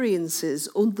luxuriances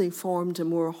only formed a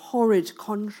more horrid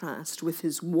contrast with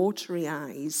his watery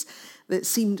eyes that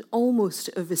seemed almost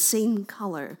of the same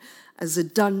colour as the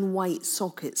dun white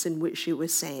sockets in which they were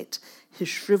set, his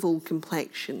shrivelled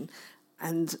complexion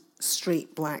and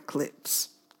straight black lips.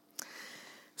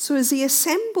 So as the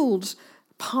assembled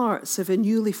parts of a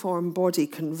newly formed body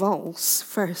convulse,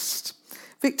 first,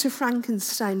 Victor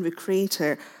Frankenstein, the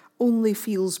creator, only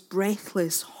feels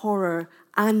breathless horror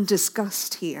and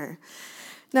disgust here.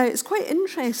 Now, it's quite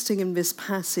interesting in this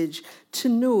passage to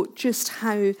note just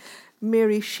how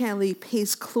Mary Shelley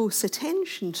pays close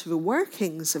attention to the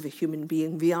workings of a human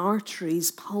being, the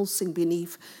arteries pulsing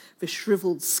beneath the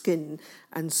shriveled skin,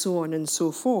 and so on and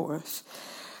so forth.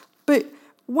 But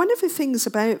one of the things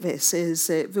about this is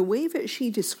that the way that she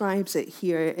describes it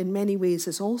here in many ways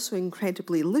is also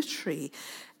incredibly literary.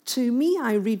 To me,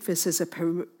 I read this as a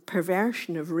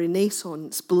perversion of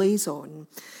Renaissance blazon.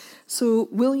 So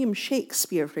William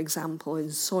Shakespeare, for example,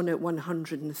 in Sonnet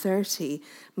 130,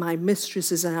 "My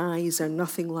mistress's eyes are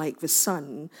nothing like the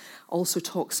sun," also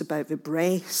talks about the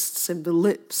breasts and the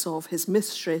lips of his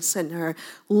mistress and her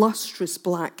lustrous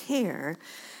black hair.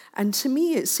 And to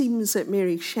me, it seems that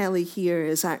Mary Shelley here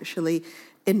is actually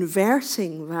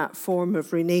inverting that form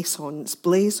of Renaissance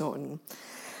blazon.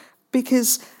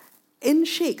 Because in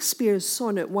Shakespeare's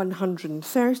Sonnet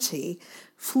 130,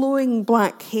 flowing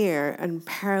black hair and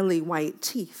pearly white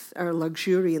teeth are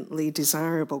luxuriantly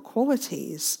desirable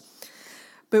qualities.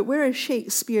 But whereas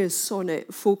Shakespeare's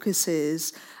sonnet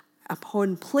focuses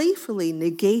upon playfully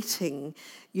negating,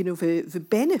 the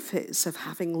benefits of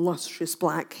having lustrous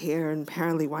black hair and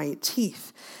pearly white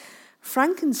teeth,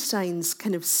 Frankenstein's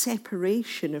kind of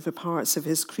separation of the parts of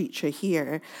his creature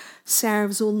here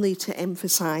serves only to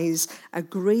emphasize a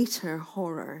greater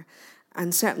horror,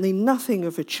 and certainly nothing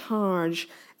of a charge,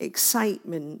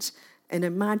 excitement, and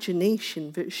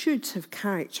imagination that should have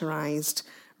characterized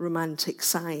Romantic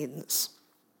science.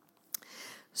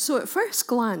 So at first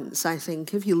glance, I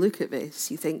think, if you look at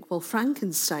this, you think, well,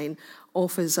 Frankenstein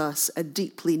offers us a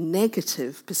deeply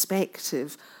negative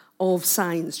perspective of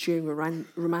science during a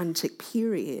Romantic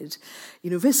period.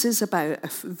 This is about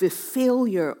the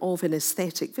failure of an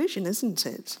aesthetic vision, isn't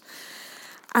it?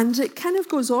 And it kind of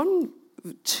goes on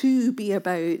to be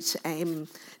about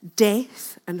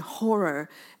death and horror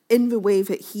in the way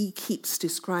that he keeps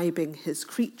describing his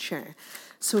creature.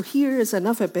 So here is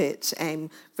another bit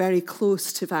very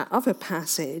close to that other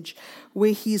passage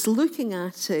where he's looking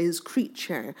at his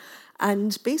creature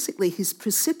and basically he's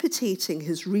precipitating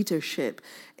his readership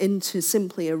into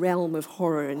simply a realm of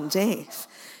horror and death.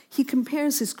 He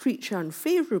compares his creature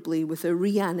unfavourably with a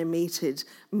reanimated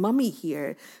mummy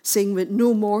here, saying that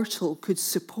no mortal could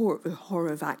support the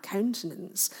horror of that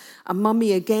countenance. A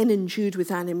mummy again endued with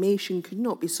animation could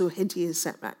not be so hideous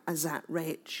as that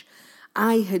wretch.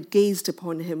 I had gazed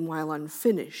upon him while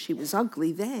unfinished. He was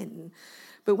ugly then.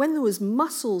 But when those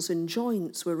muscles and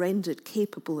joints were rendered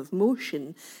capable of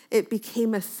motion, it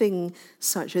became a thing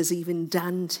such as even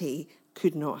Dante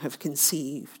could not have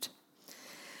conceived.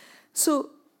 So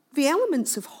the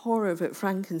elements of horror that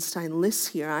Frankenstein lists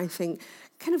here, I think,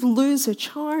 kind of lose a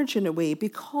charge in a way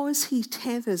because he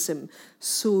tethers them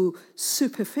so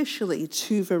superficially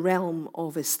to the realm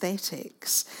of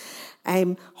aesthetics.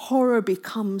 Horror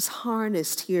becomes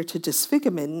harnessed here to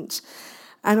disfigurement,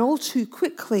 and all too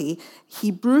quickly,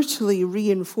 he brutally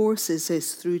reinforces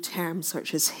this through terms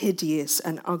such as hideous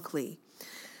and ugly.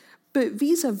 But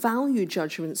these are value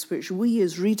judgments which we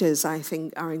as readers, I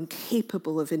think, are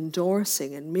incapable of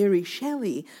endorsing, and Mary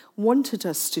Shelley wanted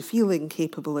us to feel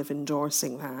incapable of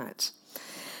endorsing that.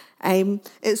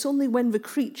 It's only when the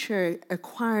creature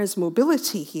acquires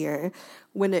mobility here,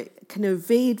 when it can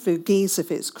evade the gaze of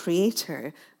its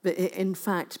creator, that it in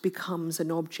fact becomes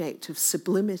an object of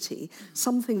sublimity,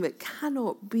 something that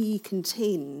cannot be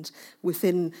contained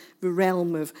within the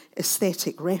realm of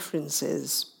aesthetic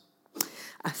references.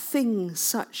 A thing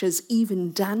such as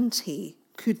even Dante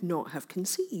could not have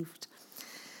conceived.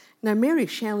 Now, Mary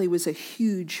Shelley was a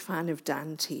huge fan of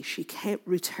Dante. She kept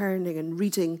returning and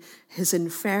reading his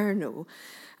Inferno.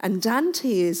 And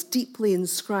Dante is deeply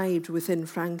inscribed within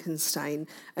Frankenstein,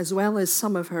 as well as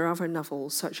some of her other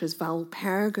novels, such as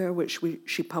Valperga, which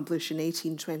she published in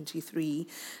 1823,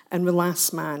 and The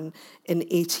Last Man in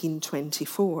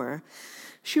 1824.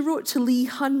 She wrote to Leigh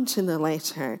Hunt in a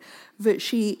letter that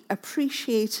she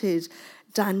appreciated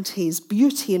Dante's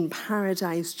beauty in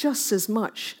paradise just as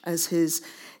much as his,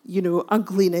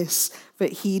 ugliness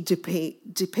that he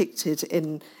depicted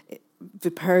in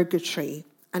the Purgatory.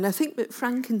 And I think that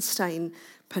Frankenstein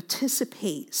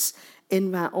participates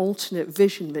in that alternate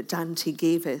vision that Dante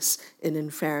gave us in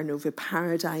Inferno, the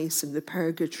paradise and the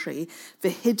purgatory, the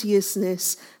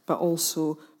hideousness, but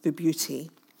also the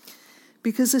beauty.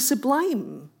 Because the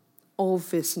sublime of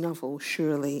this novel,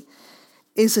 surely,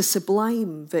 is a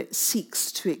sublime that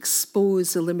seeks to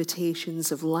expose the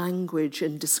limitations of language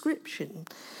and description.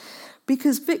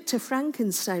 Because Victor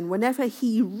Frankenstein, whenever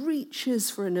he reaches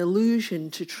for an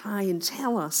illusion to try and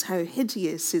tell us how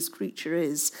hideous his creature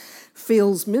is,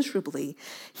 fails miserably.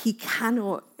 He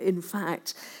cannot, in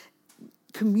fact,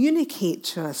 communicate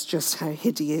to us just how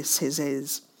hideous his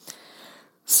is.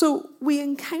 So we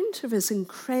encounter this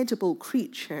incredible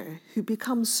creature who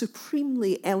becomes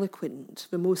supremely eloquent,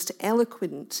 the most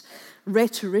eloquent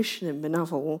rhetorician in the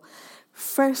novel,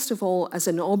 first of all as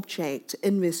an object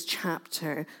in this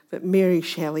chapter that Mary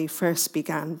Shelley first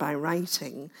began by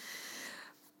writing.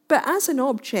 But as an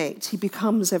object, he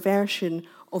becomes a version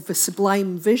of the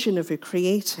sublime vision of a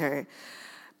creator,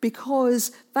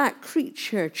 because that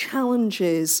creature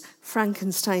challenges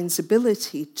Frankenstein's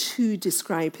ability to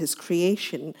describe his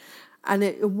creation, and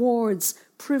it awards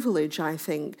privilege, I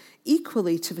think,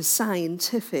 equally to the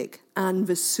scientific and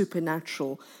the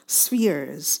supernatural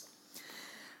spheres.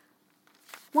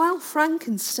 While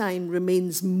Frankenstein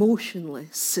remains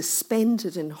motionless,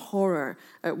 suspended in horror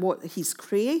at what he's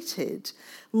created,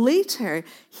 later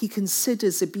he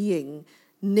considers a being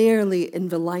nearly in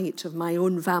the light of my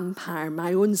own vampire,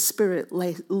 my own spirit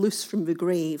loose from the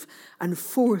grave and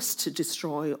forced to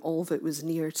destroy all that was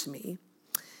near to me.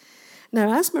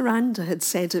 Now, as Miranda had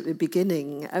said at the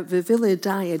beginning, at the Villa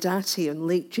Diodati on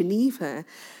Lake Geneva,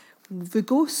 the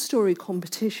ghost story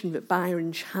competition that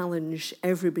Byron challenged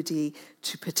everybody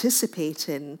to participate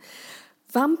in,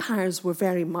 vampires were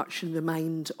very much in the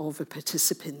mind of the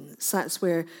participants. That's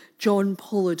where John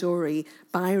Polidori,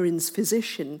 Byron's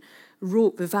physician,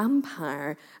 wrote The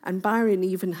Vampire, and Byron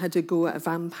even had a go at a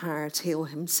vampire tale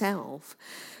himself.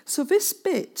 So this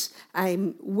bit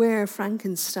where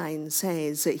Frankenstein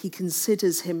says that he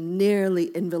considers him nearly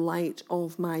in the light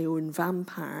of my own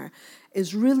vampire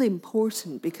is really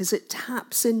important because it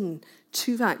taps in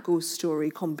to that ghost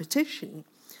story competition.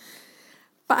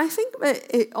 But I think that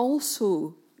it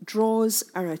also draws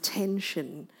our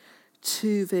attention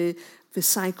to the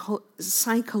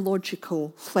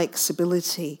psychological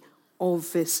flexibility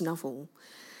of this novel,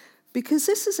 because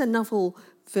this is a novel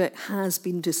that has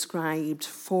been described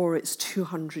for its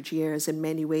 200 years in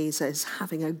many ways as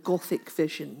having a Gothic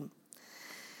vision.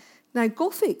 Now,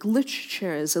 Gothic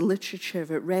literature is a literature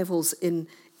that revels in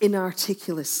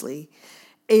inarticulacy,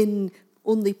 in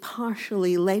only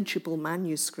partially legible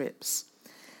manuscripts.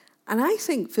 And I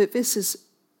think that this is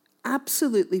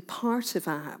absolutely part of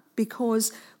that,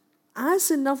 because as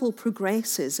the novel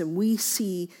progresses and we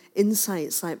see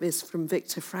insights like this from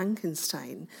Victor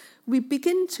Frankenstein, we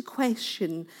begin to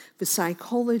question the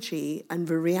psychology and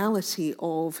the reality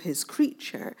of his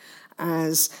creature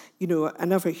as,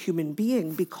 another human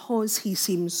being, because he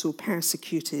seems so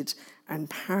persecuted and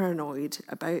paranoid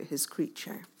about his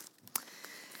creature.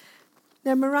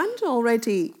 Now, Miranda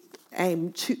already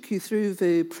took you through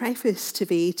the preface to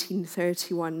the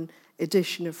 1831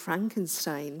 edition of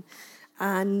Frankenstein.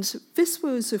 And this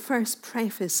was the first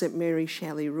preface that Mary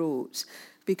Shelley wrote,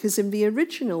 because in the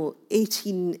original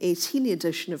 1818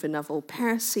 edition of the novel,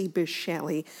 Percy Bysshe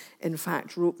Shelley, in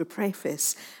fact, wrote the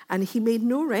preface, and he made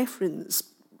no reference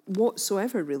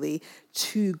whatsoever, really,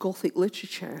 to Gothic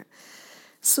literature.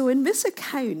 So in this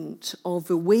account of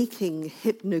the waking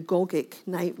hypnagogic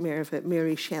nightmare that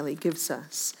Mary Shelley gives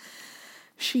us,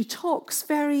 she talks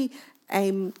very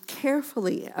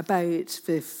carefully about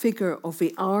the figure of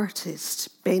the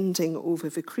artist bending over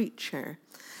the creature.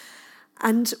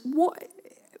 And what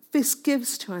this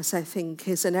gives to us, I think,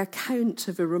 is an account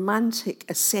of a romantic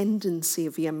ascendancy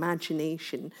of the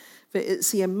imagination, that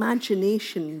it's the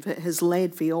imagination that has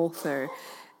led the author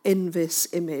in this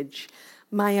image.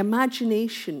 My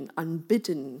imagination,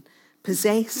 unbidden,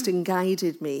 possessed and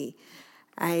guided me.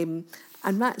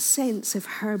 And that sense of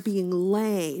her being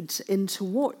led into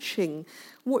watching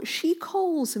what she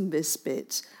calls in this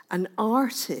bit an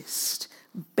artist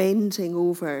bending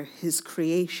over his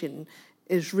creation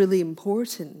is really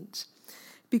important.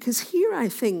 Because here, I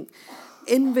think,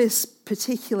 in this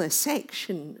particular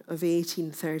section of the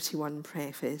 1831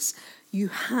 preface, you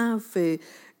have the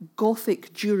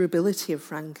Gothic durability of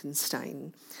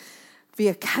Frankenstein, the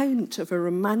account of a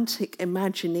romantic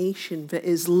imagination that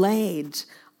is led,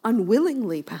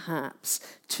 unwillingly perhaps,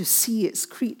 to see its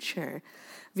creature,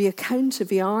 the account of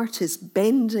the artist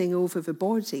bending over the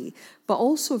body, but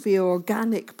also the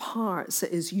organic parts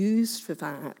that is used for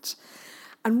that.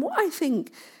 And what I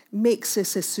think makes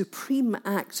this a supreme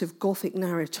act of Gothic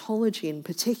narratology in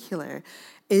particular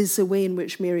is the way in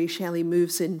which Mary Shelley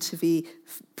moves into the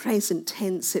present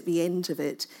tense at the end of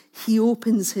it. He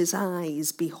opens his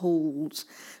eyes, behold,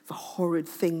 the horrid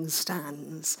thing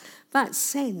stands. That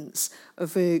sense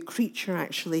of a creature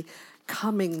actually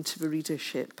coming to the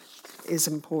readership is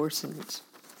important.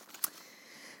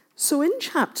 So in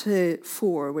chapter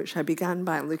 4, which I began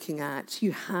by looking at,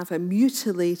 you have a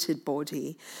mutilated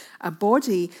body, a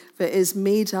body that is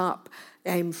made up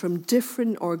from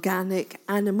different organic,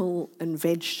 animal and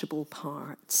vegetable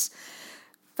parts.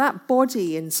 That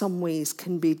body in some ways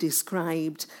can be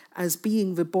described as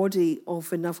being the body of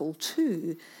the novel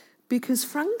too, because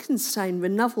Frankenstein, the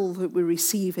novel that we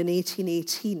receive in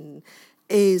 1818,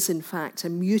 is in fact a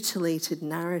mutilated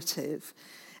narrative.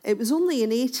 It was only in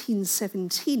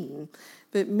 1817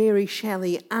 that Mary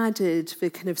Shelley added the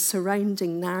kind of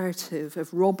surrounding narrative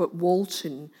of Robert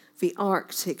Walton, the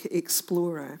Arctic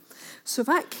explorer. So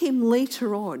that came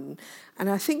later on, and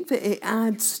I think that it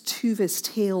adds to this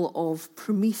tale of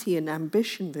Promethean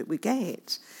ambition that we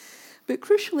get. But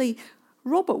crucially,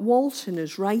 Robert Walton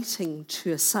is writing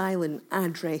to a silent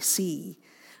addressee,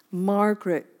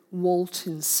 Margaret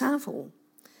Walton Saville.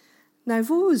 Now,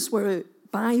 those were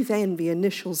by then the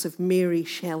initials of Mary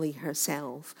Shelley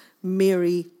herself,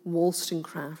 Mary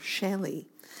Wollstonecraft Shelley.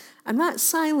 And that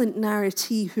silent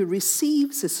narratee who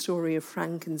receives the story of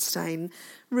Frankenstein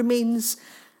remains,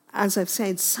 as I've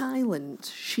said,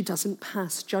 silent. She doesn't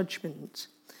pass judgment.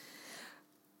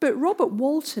 But Robert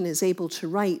Walton is able to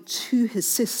write to his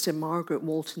sister, Margaret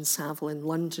Walton Saville, in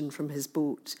London from his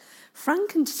boat.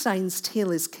 Frankenstein's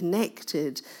tale is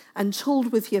connected and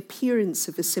told with the appearance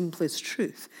of the simplest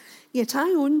truth. Yet I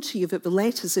own to you that the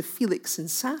letters of Felix and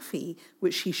Safie,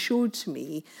 which he showed to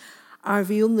me, are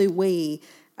the only way,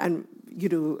 and,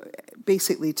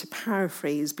 basically to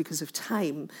paraphrase because of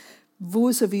time,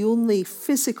 those are the only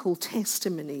physical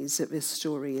testimonies that this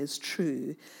story is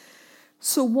true.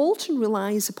 So Walton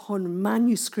relies upon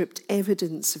manuscript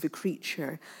evidence of a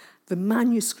creature, the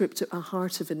manuscript at the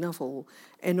heart of a novel,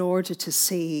 in order to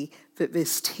say that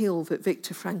this tale that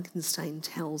Victor Frankenstein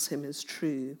tells him is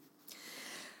true.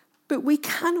 But we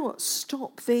cannot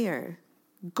stop there.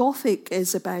 Gothic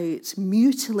is about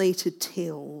mutilated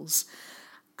tales,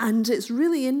 and it's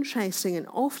really interesting and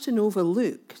often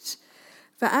overlooked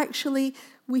that actually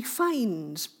we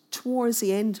find towards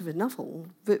the end of a novel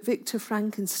that Victor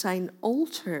Frankenstein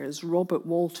alters Robert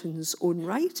Walton's own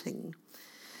writing.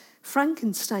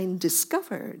 Frankenstein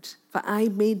discovered that I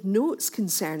made notes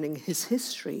concerning his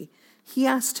history. He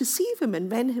asked to see them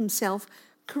and then himself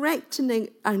corrected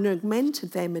and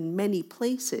augmented them in many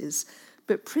places,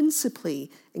 but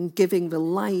principally in giving the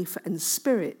life and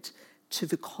spirit to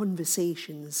the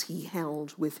conversations he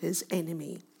held with his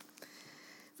enemy.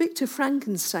 Victor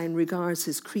Frankenstein regards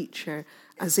his creature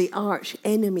as the arch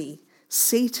enemy,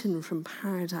 Satan from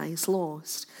Paradise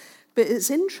Lost. But it's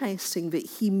interesting that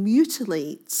he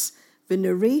mutilates the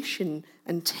narration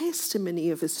and testimony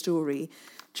of a story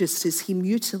just as he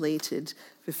mutilated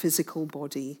the physical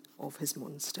body of his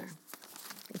monster.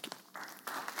 Thank you.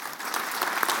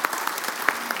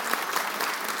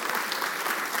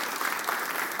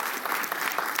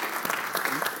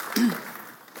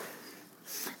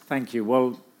 Thank you.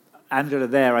 Well, Angela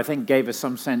there, I think, gave us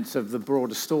some sense of the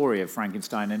broader story of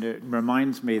Frankenstein, and it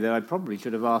reminds me that I probably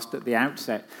should have asked at the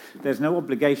outset, there's no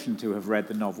obligation to have read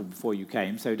the novel before you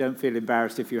came, so don't feel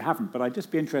embarrassed if you haven't, but I'd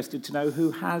just be interested to know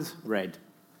who has read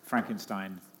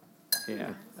Frankenstein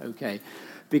here. Okay.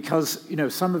 Because,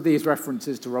 some of these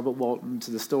references to Robert Walton,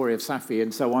 to the story of Safie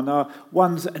and so on are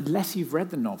ones, unless you've read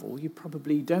the novel, you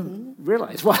probably don't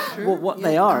realise what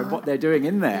they are and what they're doing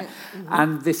in there.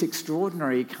 And this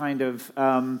extraordinary kind of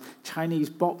Chinese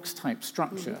box-type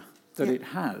structure that it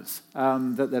has,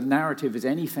 that the narrative is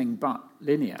anything but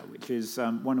linear, which is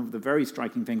one of the very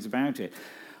striking things about it.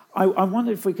 I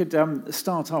wonder if we could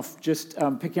start off just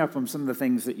picking up on some of the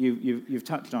things that you've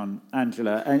touched on,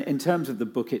 Angela, in terms of the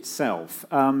book itself.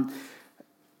 I'm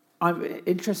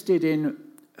interested in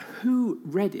who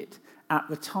read it at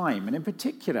the time, and in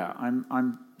particular,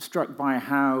 I'm struck by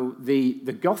how the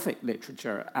Gothic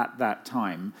literature at that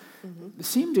time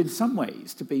seemed in some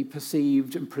ways to be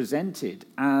perceived and presented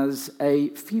as a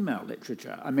female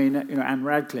literature. I mean, Anne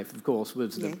Radcliffe, of course,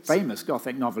 was the famous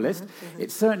Gothic novelist.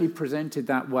 It's certainly presented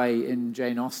that way in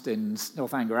Jane Austen's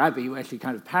Northanger Abbey, where she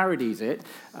kind of parodies it.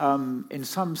 In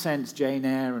some sense, Jane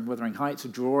Eyre and Wuthering Heights are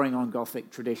drawing on Gothic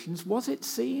traditions. Was it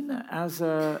seen as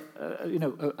a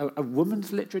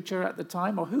woman's literature at the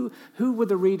time, or who were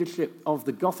the readership of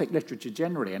the Gothic literature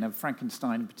generally, and of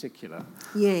Frankenstein in particular?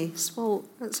 Yes, well,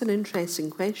 that's an interesting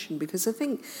question, because I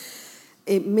think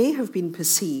it may have been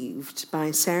perceived by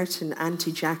certain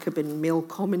anti-Jacobin male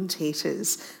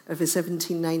commentators of the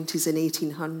 1790s and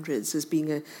 1800s as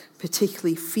being a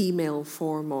particularly female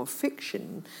form of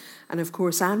fiction. And of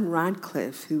course, Anne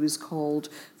Radcliffe, who was called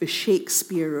the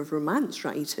Shakespeare of romance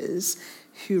writers,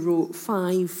 who wrote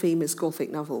 5 famous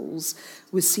Gothic novels,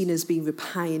 was seen as being the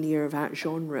pioneer of that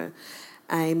genre.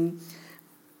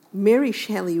 Mary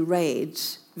Shelley read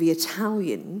The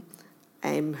Italian,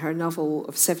 her novel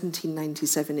of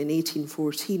 1797 and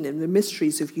 1814, and The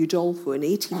Mysteries of Udolpho in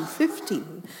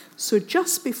 1815. So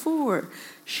just before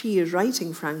she is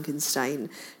writing Frankenstein,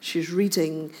 she's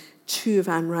reading 2 of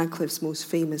Anne Radcliffe's most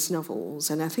famous novels.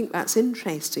 And I think that's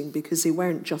interesting because they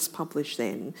weren't just published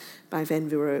then. By then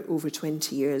they were over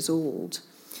 20 years old.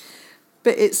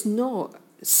 But it's not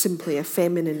simply a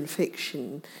feminine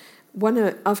fiction.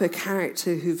 One other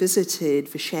character who visited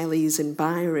the Shelleys in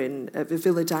Byron at the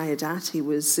Villa Diodati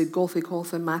was the Gothic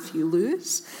author Matthew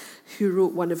Lewis, who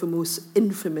wrote one of the most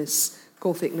infamous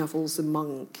Gothic novels, The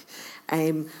Monk,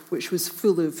 which was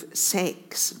full of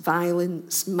sex,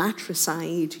 violence,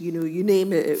 matricide, you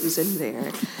name it, it was in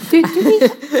there.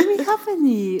 Do we have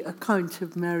any account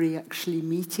of Mary actually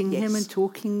meeting him and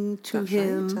talking to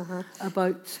him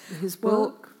about his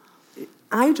work?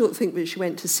 I don't think that she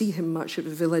went to see him much at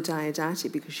the Villa Diodati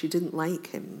because she didn't like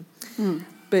him.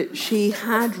 But she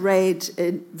had read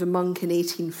The Monk in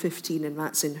 1815, and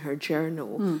that's in her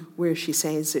journal, where she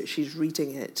says that she's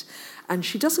reading it. And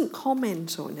she doesn't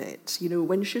comment on it.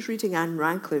 When she's reading Anne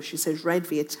Radcliffe, she says, read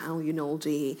The Italian all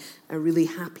day, a really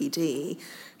happy day.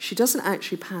 She doesn't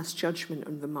actually pass judgment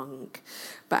on The Monk.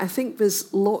 But I think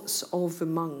there's lots of The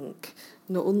Monk,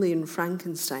 not only in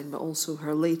Frankenstein, but also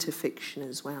her later fiction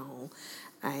as well.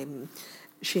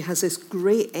 She has this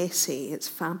great essay, it's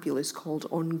fabulous, called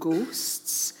On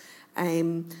Ghosts,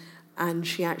 and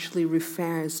she actually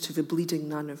refers to The Bleeding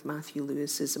Nun of Matthew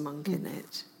Lewis as a monk in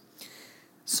it.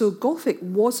 So Gothic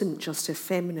wasn't just a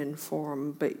feminine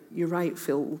form, but you're right,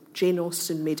 Phil, Jane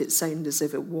Austen made it sound as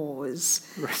if it was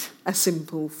a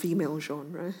simple female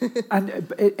genre. And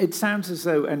it sounds as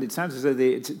though,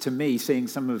 to me, seeing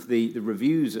some of the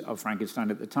reviews of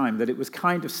Frankenstein at the time, that it was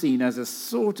kind of seen as a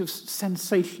sort of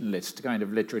sensationalist kind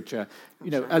of literature,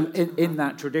 in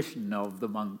that tradition of the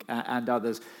monk and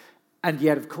others. And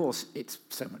yet, of course, it's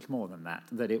so much more than that,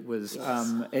 that it was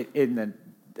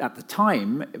at the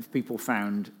time, if people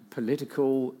found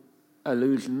political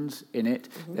allusions in it,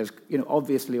 there's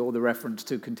obviously all the reference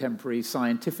to contemporary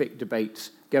scientific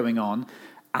debates going on,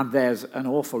 and there's an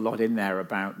awful lot in there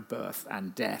about birth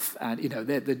and death, and it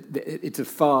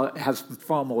has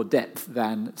far more depth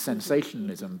than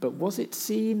sensationalism. But was it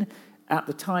seen at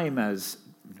the time as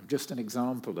just an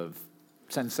example of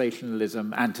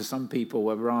sensationalism, and to some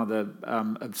people a rather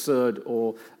absurd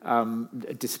or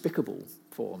despicable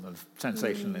form of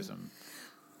sensationalism?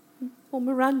 Well,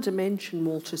 Miranda mentioned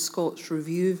Walter Scott's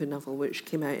review of the novel, which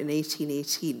came out in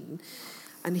 1818,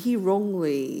 and he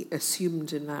wrongly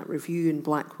assumed in that review in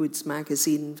Blackwood's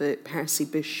magazine that Percy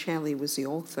Bysshe Shelley was the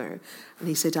author, and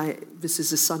he said, this is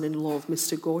the son-in-law of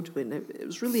Mr. Godwin. It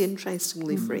was really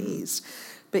interestingly phrased,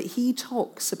 but he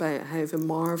talks about how the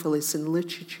marvellous in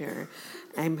literature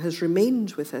has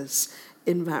remained with us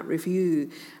in that review,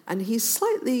 and he's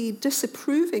slightly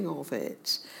disapproving of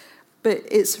it. But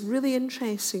it's really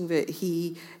interesting that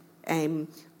he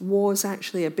was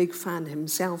actually a big fan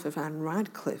himself of Anne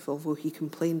Radcliffe, although he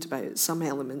complained about some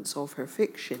elements of her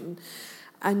fiction.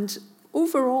 And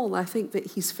overall, I think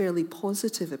that he's fairly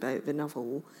positive about the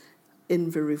novel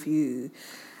in the review.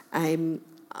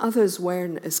 Others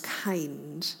weren't as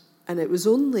kind, and it was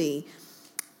only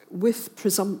with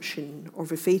Presumption, or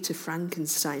The Fate of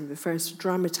Frankenstein, the first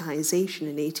dramatisation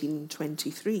in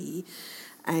 1823,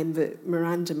 that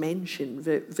Miranda mentioned,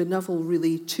 that the novel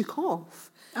really took off.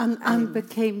 And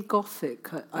became Gothic.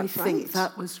 I think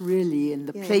that was really in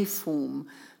the play form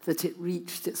that it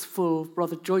reached its full,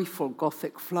 rather joyful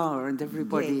Gothic flower, and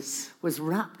everybody was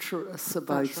rapturous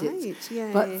about it.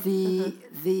 But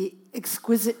the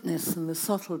exquisiteness and the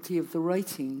subtlety of the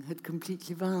writing had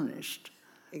completely vanished.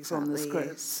 From the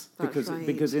scripts.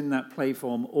 Because in that play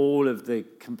form, all of the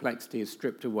complexity is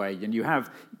stripped away, and you have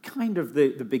kind of the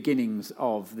beginnings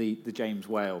of the James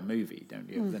Whale movie, don't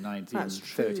you? The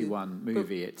 1931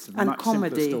 movie. It's a much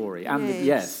simpler story. And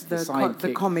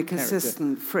the comic character.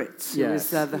 Assistant Fritz, who was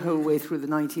there the whole way through the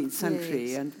 19th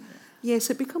century. And yes,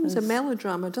 it becomes a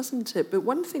melodrama, doesn't it? But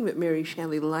one thing that Mary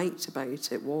Shelley liked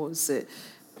about it was that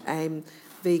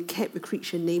they kept the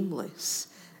creature nameless.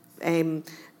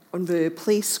 On the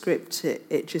play script,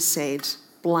 it just said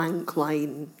blank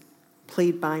line,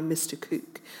 played by Mr.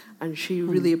 Cook. and she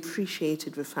really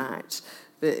appreciated the fact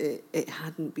that it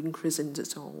hadn't been christened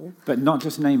at all. But not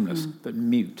just nameless, but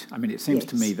mute. I mean, it seems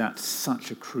to Yes. me that's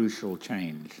such a crucial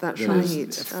change. That's that right.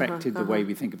 has affected the way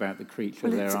we think about the creature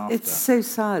thereafter. It's so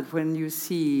sad when you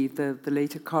see the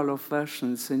later Karloff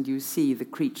versions and you see the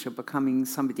creature becoming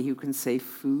somebody who can say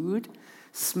food,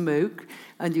 smoke,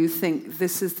 and you think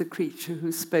this is the creature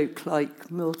who spoke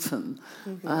like Milton.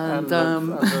 And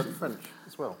the French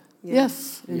as well.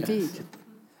 Yes, indeed. Yes.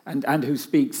 And who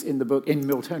speaks in the book in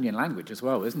Miltonian language as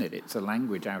well, isn't it? It's a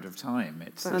language out of time.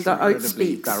 It's And incredibly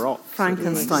outspeaks baroque.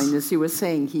 Frankenstein, sort of as you were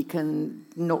saying, he can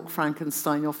knock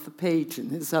Frankenstein off the page in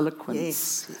his eloquence.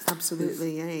 Yes,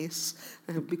 absolutely, yes.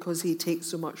 Because he takes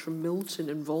so much from Milton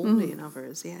and Volney and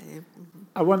others, yeah.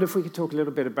 I wonder if we could talk a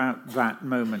little bit about that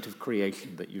moment of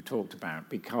creation that you talked about,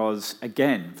 because,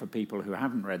 again, for people who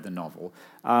haven't read the novel,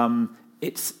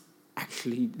 it's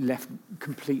actually left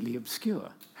completely obscure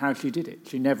how she did it.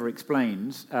 She never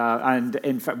explains, and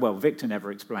in fact, well, Victor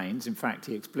never explains. In fact,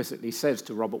 he explicitly says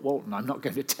to Robert Walton, I'm not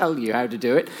going to tell you how to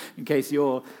do it in case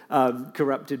you're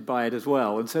corrupted by it as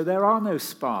well. And so there are no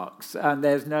sparks, and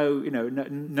there's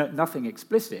nothing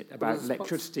explicit about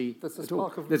electricity at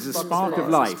all. There's a spark of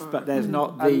life, but there's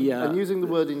not the... And using the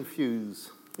word infuse.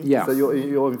 Yeah. So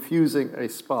you're infusing a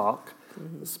spark.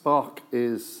 A spark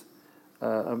is...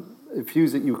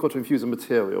 you've got to infuse a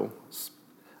material,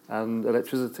 and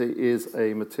electricity is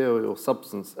a material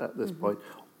substance at this point,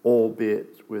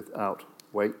 albeit without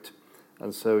weight.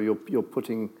 And so you're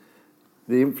putting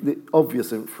the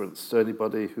obvious inference to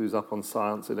anybody who's up on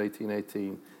science in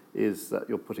 1818 is that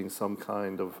you're putting some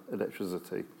kind of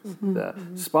electricity there.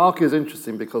 Spark is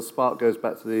interesting because spark goes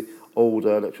back to the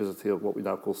older electricity of what we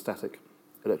now call static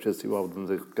electricity rather than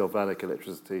the galvanic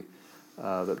electricity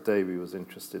that Davy was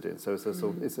interested in. So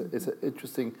it's an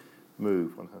interesting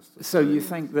move, one has to say. So you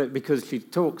think that because she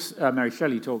talks, Mary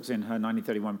Shelley talks in her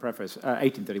 1831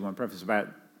 preface about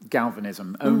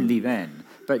galvanism only then,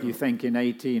 but you think in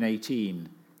 1818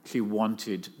 she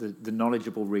wanted the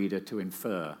knowledgeable reader to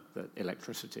infer that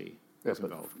electricity was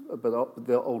involved. But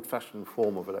the old-fashioned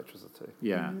form of electricity.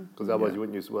 Yeah. Because otherwise you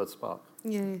wouldn't use the word spark.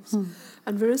 Yes.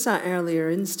 And there is that earlier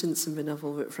instance in the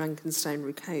novel that Frankenstein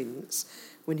recounts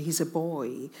when he's a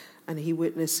boy and he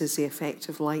witnesses the effect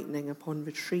of lightning upon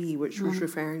the tree, which was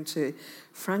referring to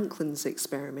Franklin's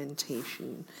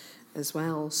experimentation as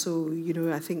well. So,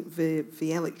 I think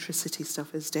the electricity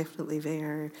stuff is definitely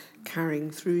there,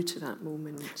 carrying through to that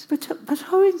moment. But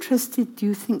how interested do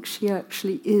you think she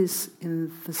actually is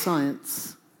in the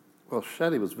science? Well,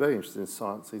 Shelley was very interested in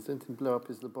science. He didn't blow up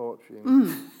his laboratory.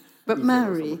 But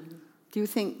Mary, do you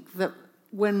think that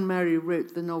when Mary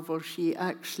wrote the novel, she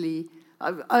actually...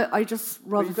 I just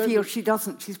rather feel she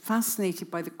doesn't. She's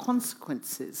fascinated by the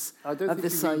consequences of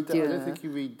this idea. I don't think you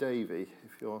read Davy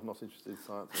if you're not interested in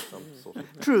science in some sort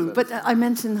of True, sense. but I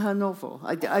meant in her novel.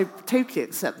 I totally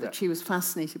accept that she was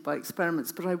fascinated by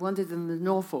experiments, but I wondered in the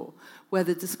novel where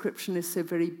the description is so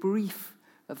very brief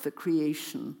of the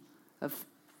creation of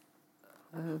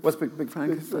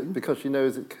Frankenstein. Because she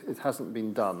knows it hasn't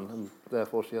been done, and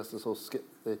therefore she has to sort of skip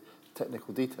the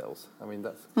technical details. I mean,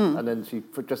 that's... And then she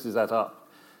dresses that up,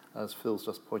 as Phil's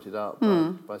just pointed out,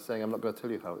 by saying, I'm not going to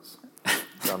tell you how it's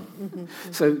done.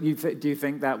 So do you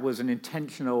think that was an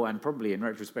intentional and probably, in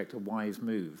retrospect, a wise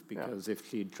move? Because if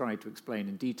she had tried to explain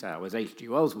in detail, as H.G.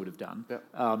 Wells would have done,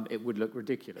 it would look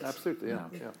ridiculous. Absolutely,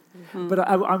 yeah. But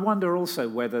I wonder also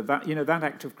whether that, that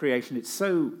act of creation, it's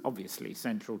so obviously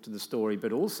central to the story,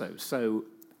 but also so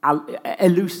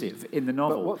elusive in the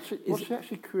novel. But what's she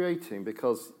actually creating?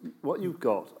 Because what you've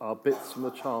got are bits from the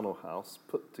charnel house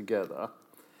put together.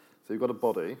 So you've got a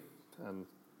body, and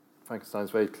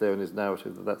Frankenstein's very clear in his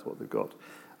narrative that that's what they've got.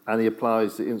 And he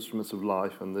applies the instruments of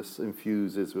life, and this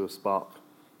infuses with a spark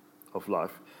of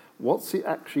life. What's he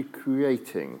actually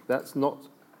creating? That's not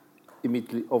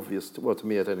immediately obvious, to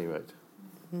me at any rate.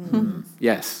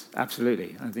 Yes,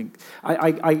 absolutely. I think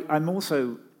I'm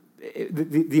also...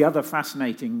 The other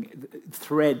fascinating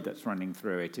thread that's running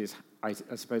through it is, I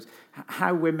suppose,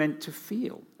 how we're meant to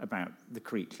feel about the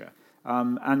creature.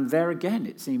 And there again,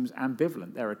 it seems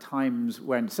ambivalent. There are times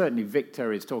when, certainly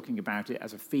Victor is talking about it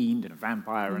as a fiend and a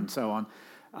vampire and so on.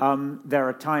 There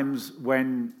are times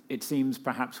when it seems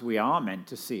perhaps we are meant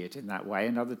to see it in that way,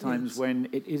 and other times when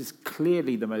it is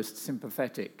clearly the most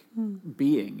sympathetic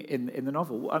being in the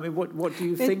novel. I mean, what do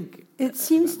you think? It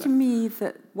seems to me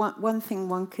that one thing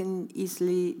one can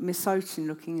easily miss out in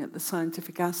looking at the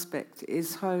scientific aspect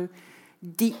is how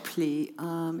deeply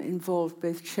involved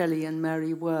both Shelley and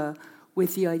Mary were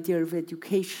with the idea of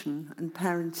education and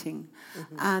parenting,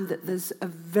 and that there's a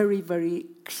very, very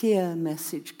clear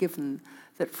message given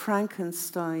that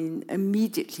Frankenstein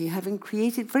immediately, having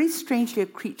created very strangely a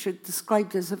creature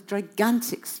described as of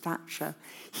gigantic stature,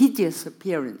 hideous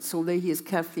appearance, although he has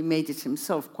carefully made it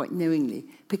himself quite knowingly,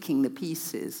 picking the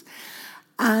pieces,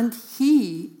 and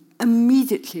he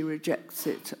immediately rejects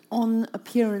it on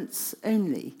appearance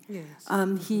only.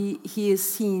 Yes. He is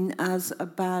seen as a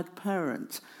bad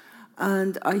parent.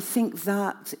 And I think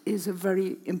that is a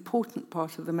very important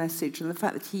part of the message, and the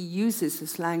fact that he uses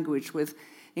this language with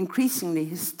increasingly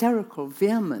hysterical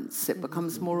vehemence. It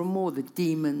becomes more and more the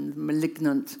demon,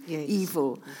 malignant,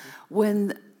 evil,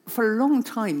 when for a long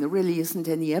time there really isn't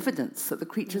any evidence that the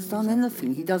creature's done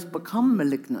anything. He does become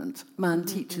malignant. Man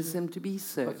teaches him to be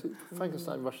so. I think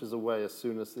Frankenstein rushes away as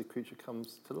soon as the creature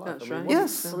comes to life. That's right.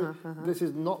 Yes. This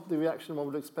is not the reaction one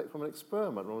would expect from an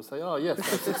experiment. One would say, oh, yes,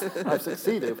 I've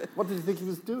succeeded. What did you think he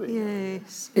was doing?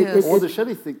 Yes. What does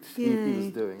Shelley think he was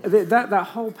doing? That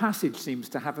whole passage seems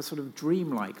to have a sort of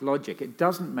dreamlike logic. It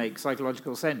doesn't make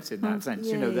psychological sense in that sense.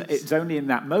 You know, that it's only in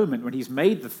that moment when he's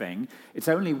made the thing, it's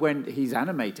only when he's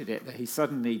animated it that he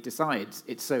suddenly decides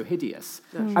it's so hideous.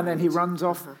 And then he runs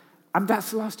off, and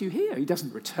that's the last you hear. He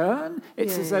doesn't return.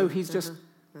 It's as though he's just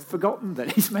forgotten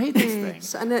that he's made this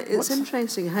thing. And it's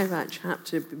interesting how that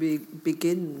chapter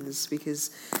begins, because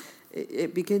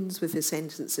it begins with the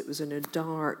sentence, "It was on a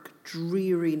dark,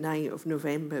 dreary night of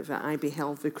November that I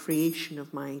beheld the creation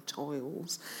of my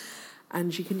toils."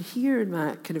 And you can hear in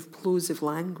that kind of plosive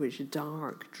language, a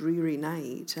dark, dreary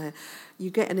night, you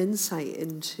get an insight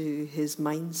into his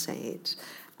mindset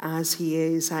as he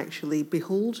is actually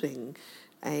beholding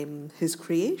his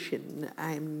creation.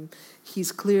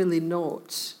 He's clearly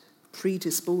not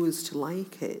predisposed to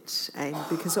like it,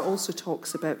 because it also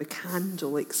talks about the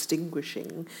candle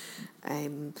extinguishing.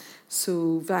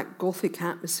 So that Gothic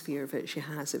atmosphere that she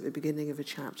has at the beginning of a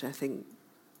chapter, I think,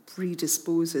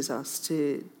 predisposes us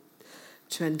to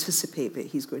anticipate that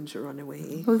he's going to run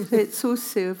away. Well, it's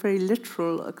also a very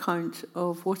literal account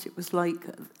of what it was like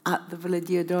at the Villa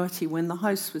Diodati when the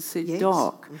house was so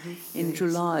dark in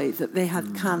July that they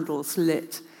had candles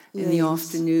lit in the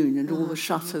afternoon and all the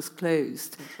shutters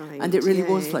closed. Right. And it really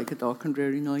was like a dark and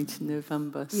dreary night in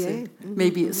November. So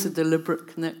maybe it's a deliberate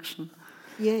connection.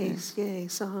 Yes,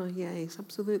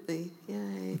 absolutely.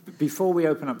 Yeah. Before we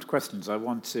open up to questions, I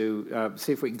want to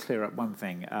see if we can clear up one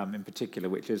thing in particular,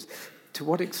 which is, to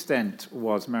what extent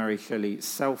was Mary Shelley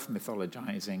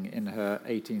self-mythologizing in her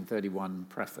 1831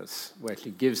 preface, where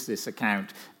she gives this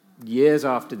account years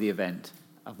after the event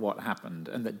of what happened,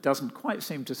 and that doesn't quite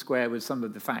seem to square with some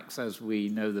of the facts as we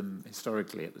know them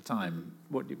historically at the time?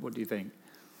 What do you think?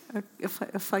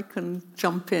 If I can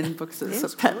jump in, because it's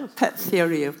a pet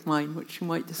theory of mine, which you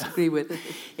might disagree with.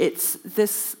 It's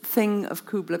this thing of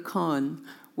Kubla Khan,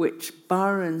 which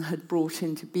Byron had brought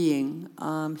into being.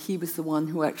 He was the one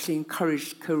who actually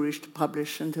encouraged Coleridge to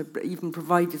publish and had even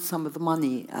provided some of the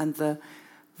money. And the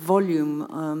volume,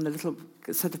 the little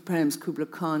set of poems, Kubla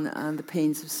Khan and The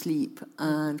Pains of Sleep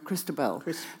and Christabel,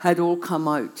 had all come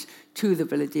out to the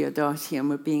Villa Diodati and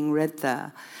were being read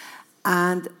there.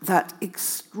 And that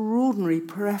extraordinary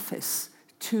preface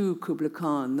to Kubla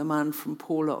Khan, the man from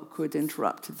Porlock who had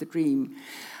interrupted the dream,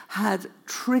 had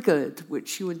triggered,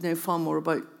 which you would know far more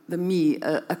about than me,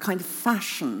 a kind of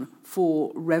fashion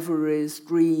for reveries,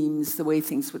 dreams, the way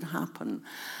things would happen.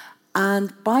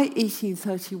 And by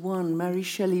 1831, Mary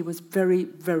Shelley was very,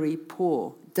 very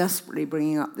poor, desperately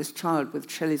bringing up this child with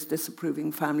Shelley's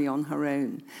disapproving family on her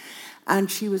own.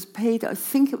 And she was paid, I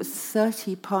think it was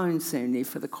 £30 only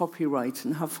for the copyright,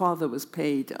 and her father was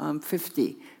paid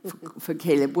 50 for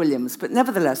Caleb Williams. But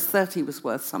nevertheless, 30 was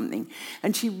worth something.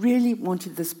 And she really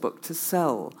wanted this book to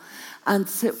sell. And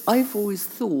so I've always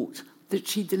thought that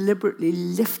she deliberately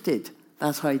lifted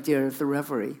that idea of the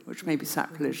reverie, which may be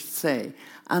sacrilege to say,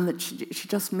 and that she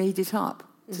just made it up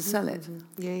to sell it.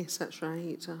 Yes, that's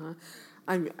right.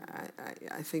 I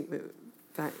think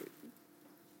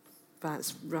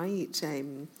that's right.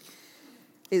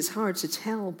 It's hard to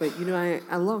tell, but you know,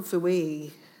 I love the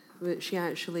way that she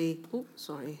actually. Oh,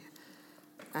 sorry.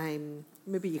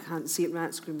 Maybe you can't see it on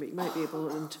that screen, but you might be able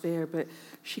to into there. But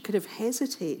she kind of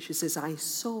hesitates. She says, I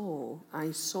saw,"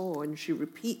 and she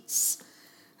repeats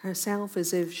herself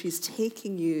as if she's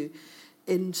taking you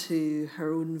into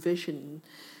her own vision.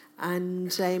 And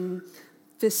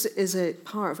this is a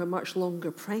part of a much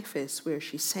longer preface where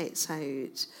she sets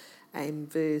out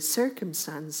the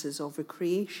circumstances of a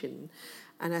creation.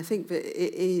 And I think that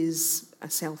it is a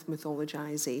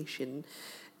self-mythologization.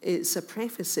 It's a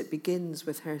preface that begins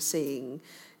with her saying,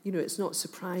 you know, it's not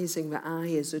surprising that I,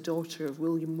 as a daughter of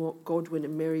William Godwin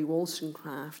and Mary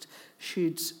Wollstonecraft,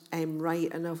 should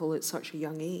write a novel at such a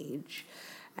young age.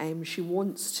 She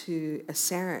wants to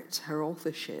assert her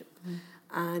authorship,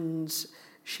 and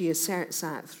she asserts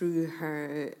that through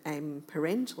her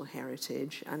parental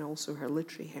heritage and also her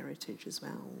literary heritage as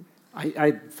well.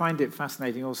 I find it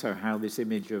fascinating also how this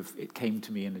image of "it came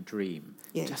to me in a dream"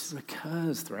 Yes. just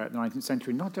recurs throughout the 19th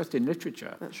century, not just in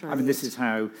literature. That's right. I mean, this is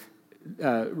how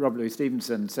Robert Louis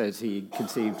Stevenson says he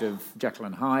conceived of Jekyll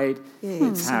and Hyde. Yes.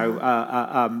 It's how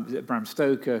Bram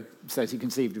Stoker says he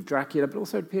conceived of Dracula, but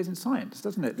also it appears in science,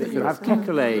 doesn't it? That you have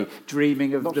Kekulé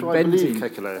dreaming of Not the sure I believe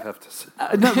bending. Kekulé, I have to say.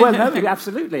 No,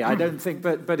 absolutely. I don't think,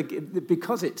 but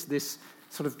because it's this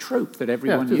sort of trope that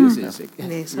everyone uses.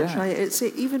 Yes, that's right. It's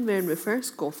even in the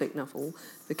first Gothic novel,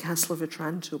 The Castle of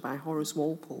Otranto by Horace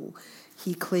Walpole,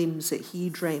 he claims that he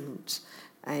dreamt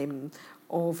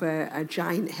of a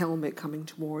giant helmet coming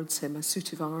towards him, a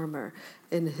suit of armour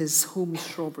in his home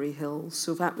Strawberry Hill.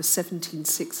 So that was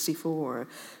 1764.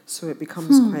 So it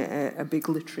becomes quite a big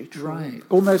literary trope. Right.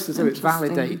 Almost as though it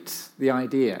validates the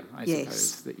idea, I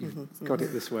suppose, that you've got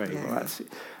it this way. Yeah. Well,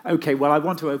 okay, well, I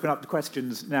want to open up the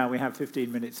questions now. We have 15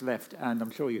 minutes left, and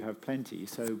I'm sure you have plenty.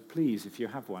 So please, if you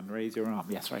have one, raise your arm.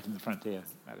 Yes, right in the front here,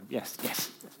 madam. Yes.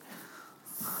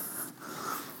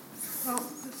 Well,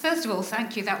 first of all,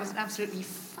 thank you. That was an absolutely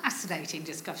fascinating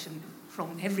discussion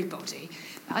from everybody.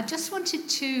 I just wanted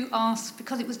to ask,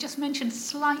 because it was just mentioned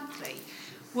slightly,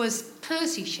 was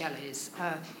Percy Shelley's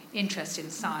interest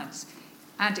in science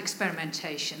and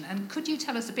experimentation. And could you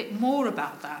tell us a bit more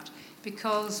about that?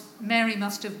 Because Mary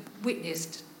must have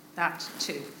witnessed that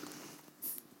too.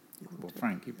 Well,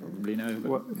 Frank, you probably know, but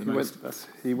Well, most of us.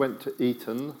 he went to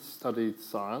Eton, studied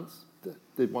science,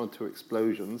 did 1 or 2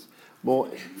 explosions, more,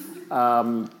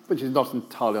 which is not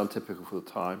entirely untypical for the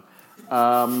time.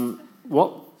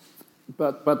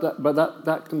 But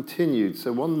that continued.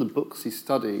 So one of the books he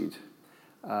studied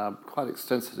quite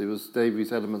extensively was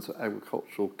Davy's Elements of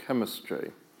Agricultural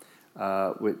Chemistry,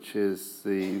 which is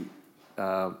the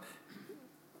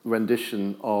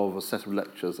rendition of a set of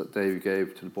lectures that Davy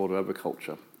gave to the Board of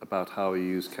Agriculture about how he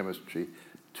used chemistry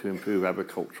to improve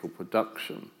agricultural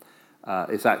production.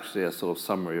 It's actually a sort of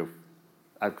summary of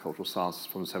agricultural sciences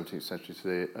from the 17th century to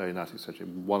the early 19th century.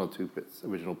 1 or 2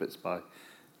 original bits by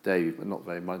Davy, but not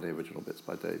very many original bits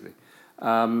by Davy.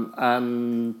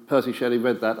 And Percy Shelley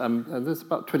read that, and there's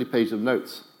about 20 pages of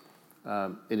notes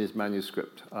in his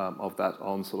manuscript of that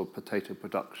on sort of potato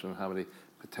production, how many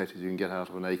potatoes you can get out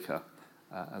of an acre,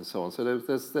 and so on. So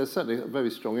there's certainly a very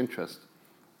strong interest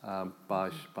by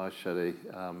Shelley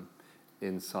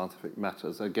in scientific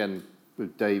matters, again,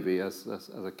 with Davy as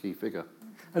a key figure.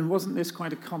 And wasn't this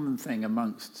quite a common thing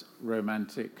amongst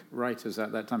Romantic writers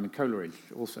at that time? And Coleridge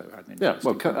also had an interest.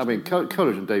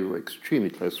 Coleridge and Davy were extremely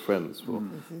close friends for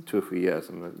 2 or 3 years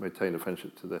and maintained a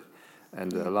friendship to the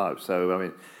end of their lives.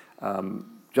 So,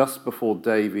 just before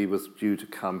Davy was due to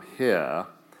come here,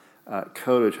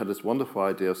 Coleridge had this wonderful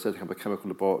idea of setting up a chemical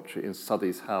laboratory in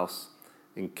Southey's house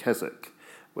in Keswick,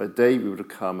 where Davy would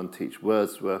come and teach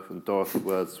Wordsworth and Dorothy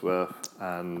Wordsworth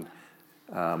and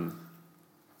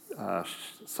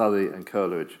Southey and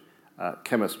Coleridge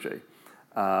chemistry.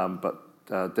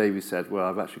 But Davy said, well,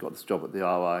 I've actually got this job at the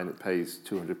RI and it pays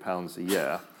 £200 a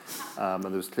year, and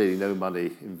there was clearly no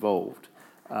money involved.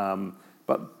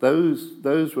 But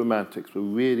those romantics were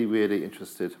really, really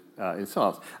interested in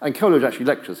science. And Coleridge actually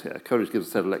lectures here. Coleridge gives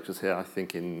a set of lectures here, I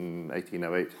think, in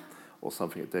 1808 or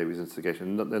something at Davy's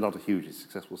instigation. They're not a hugely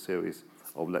successful series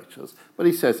of lectures. But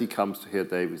he says he comes to hear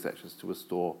Davy's lectures to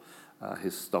restore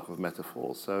his stock of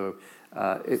metaphors. So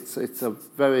it's a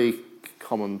very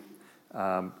common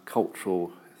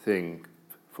cultural thing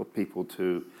for people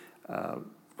to,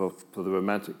 for the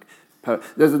romantic.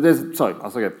 There's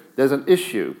an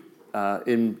issue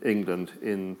in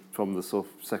England from the sort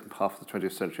of second half of the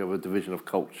 20th century of a division of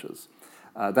cultures.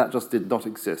 That just did not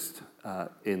exist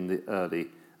in the early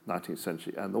 19th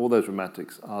century, and all those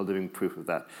romantics are living proof of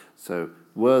that. So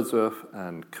Wordsworth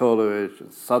and Coleridge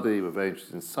and Southey were very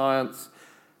interested in science.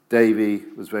 Davy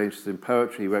was very interested in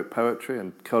poetry. He wrote poetry,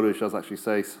 and Coleridge does actually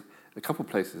say a couple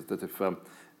of places that if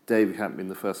Davy hadn't been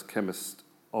the first chemist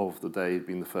of the day, he'd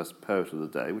been the first poet of the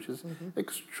day, which is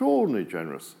extraordinarily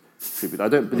generous tribute. I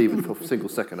don't believe it for a single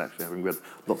second, actually, having read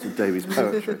lots of Davy's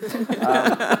poetry.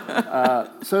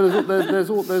 So there's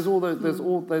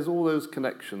all those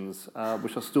connections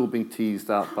which are still being teased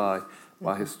out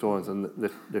by historians and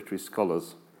literary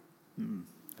scholars.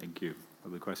 Thank you for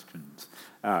the questions.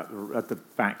 At the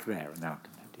back there, and now,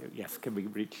 yes, can we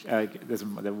reach?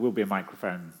 There will be a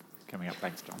microphone coming up.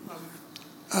 Thanks, John.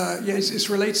 It's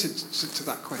related to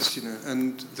that question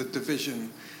and the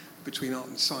division between art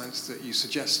and science that you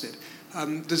suggested.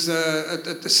 There's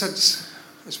a sense,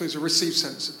 I suppose, a received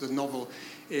sense that the novel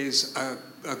is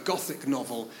a Gothic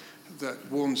novel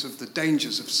that warns of the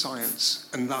dangers of science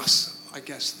and thus, I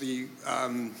guess, the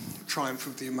triumph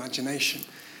of the imagination.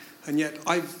 And yet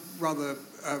I've rather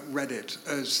read it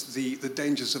as the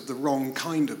dangers of the wrong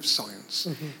kind of science.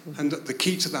 And that the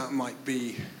key to that might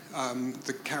be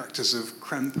the characters of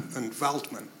Krempe and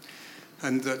Waldman.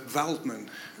 And that Waldman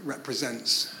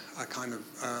represents a kind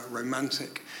of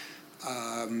romantic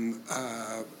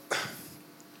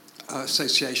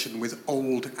association with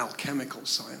old alchemical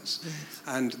science,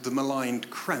 and the maligned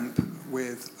Krempe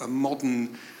with a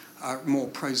modern, more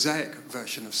prosaic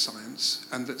version of science,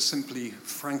 and that simply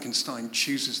Frankenstein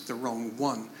chooses the wrong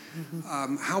one.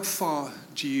 How far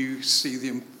do you see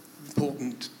the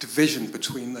important division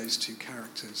between those two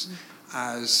characters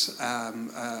as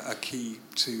a key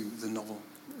to the novel?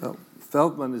 Well,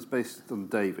 Feldman is based on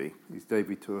Davy. He's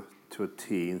Davy to a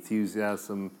T.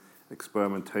 Enthusiasm,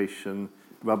 experimentation,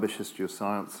 rubbish history of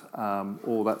science,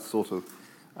 all that sort of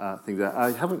thing there.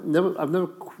 I've never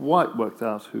quite worked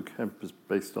out who Kemp is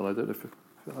based on. I don't know if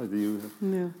either you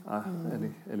have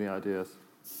any ideas.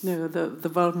 No, the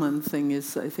Waldman thing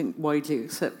is, I think, widely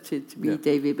accepted to be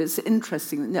Davy. But it's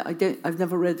interesting. No, I've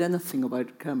never read anything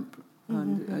about Kemp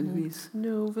and these.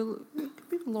 No, well, it could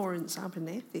be Lawrence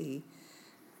Abernethy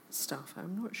stuff.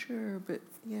 I'm not sure, but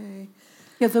yeah.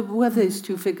 Yeah, there were these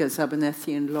two figures,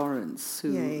 Abernethy and Lawrence,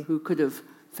 who could have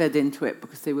fed into it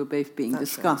because they were both being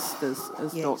discussed as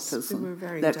doctors and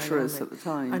lecturers dynamic at the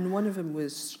time. And one of them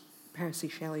was Percy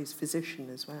Shelley's physician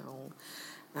as well.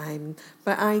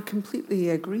 But I completely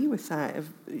agree with that.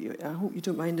 I hope you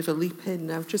don't mind if I leap in.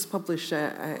 I've just published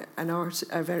a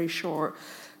very short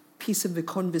piece of The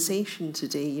Conversation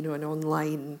today, an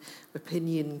online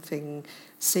opinion thing,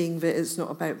 saying that it's not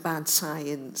about bad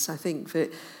science. I think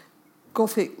that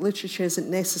Gothic literature isn't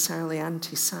necessarily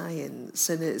anti-science,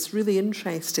 and it's really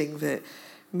interesting that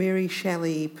Mary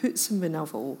Shelley puts in the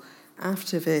novel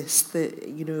after this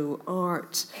that,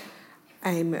 art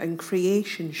and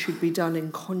creation should be done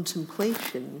in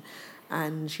contemplation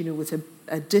and, with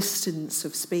a distance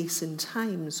of space and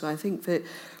time. So I think that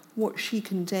what she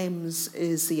condemns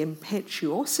is the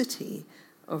impetuosity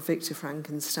of Victor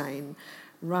Frankenstein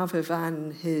rather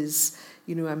than his,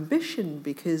 ambition,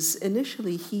 because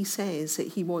initially he says that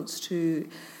he wants to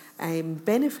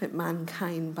benefit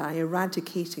mankind by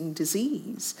eradicating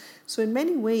disease. So in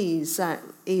many ways that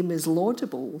aim is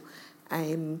laudable,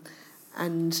 and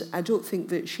I don't think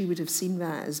that she would have seen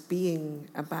that as being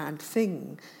a bad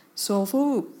thing. So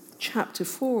although Chapter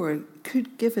 4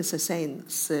 could give us a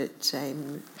sense that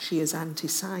she is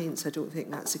anti-science, I don't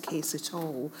think that's the case at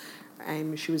all.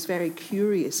 She was very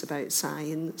curious about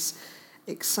science,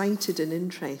 excited and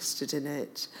interested in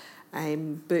it,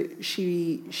 but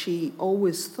she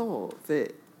always thought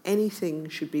that anything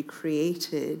should be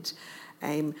created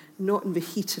not in the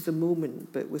heat of the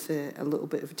moment, but with a little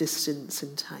bit of distance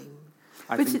and time.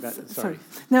 Sorry.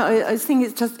 No, I think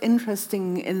it's just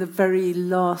interesting in the very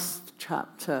last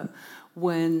chapter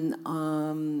when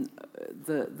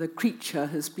the creature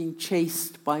has been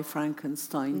chased by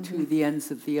Frankenstein to the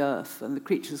ends of the earth, and the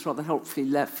creature's rather helpfully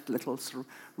left little sort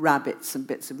of rabbits and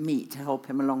bits of meat to help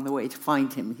him along the way to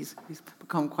find him. He's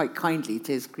become quite kindly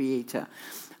to his creator.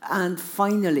 And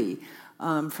finally,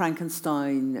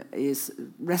 Frankenstein is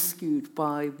rescued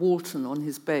by Walton on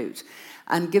his boat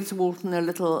and gives Walton a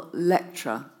little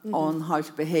lecture on how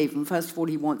to behave. And first of all,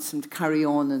 he wants him to carry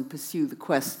on and pursue the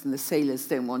quest, and the sailors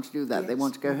don't want to do that. Yes. They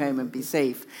want to go home and be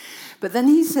safe. But then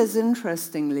he says,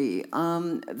 interestingly,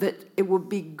 that it would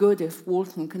be good if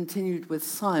Walton continued with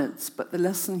science, but the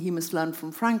lesson he must learn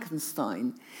from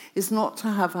Frankenstein is not to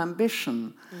have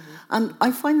ambition. And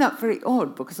I find that very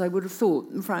odd, because I would have thought,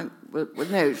 Frank, well,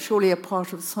 no, surely a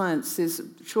part of science is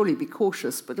surely be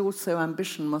cautious, but also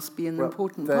ambition must be an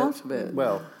important part of it.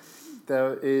 Well,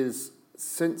 there is,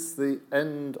 since the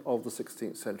end of the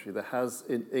 16th century, there has,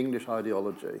 in English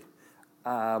ideology,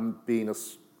 been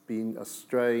a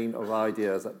strain of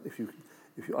ideas that if you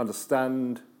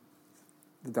understand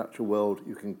the natural world,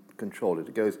 you can control it.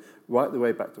 It goes right the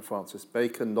way back to Francis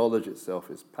Bacon. Knowledge itself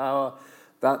is power.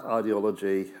 That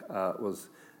ideology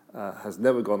has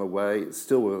never gone away. It's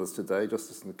still with us today, just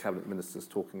as the cabinet ministers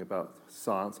talking about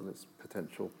science and its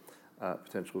potential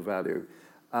value.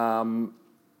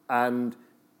 And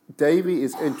Davy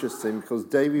is interesting because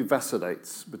Davy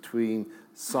vacillates between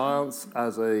science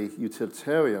as a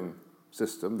utilitarian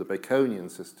system, the Baconian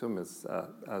system, as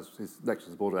his lectures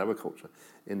on Board of Agriculture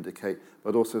indicate,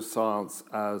 but also science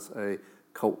as a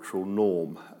cultural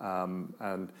norm.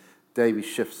 And Davy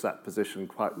shifts that position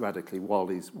quite radically while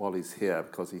he's here,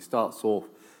 because he starts off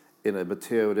in a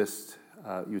materialist,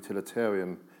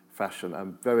 utilitarian fashion,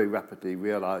 and very rapidly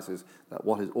realizes that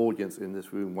what his audience in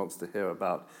this room wants to hear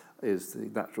about is the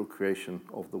natural creation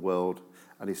of the world.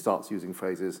 And he starts using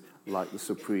phrases like the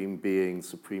supreme being,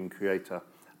 supreme creator,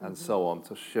 and so on,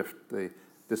 to shift the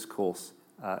discourse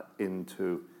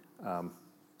into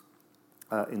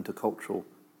cultural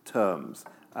terms.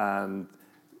 And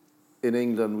in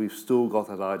England, we've still got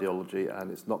that ideology,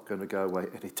 and it's not going to go away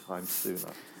anytime soon,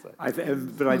 I have to say.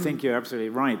 But I think you're absolutely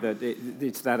right that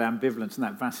it's that ambivalence and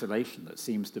that vacillation that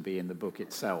seems to be in the book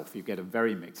itself. You get a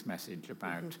very mixed message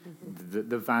about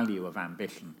the value of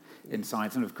ambition in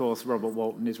science. And, of course, Robert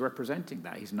Walton is representing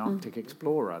that. He's an Arctic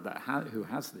explorer who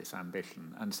has this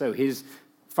ambition. And so his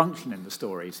function in the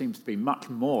story seems to be much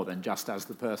more than just as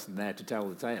the person there to tell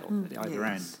the tale at either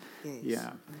end. Yes.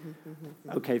 Yeah.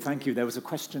 Okay, thank you. There was a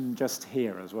question just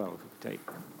here as well. Take.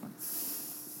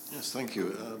 Yes, thank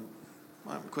you.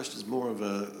 My question is more of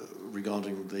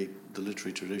regarding the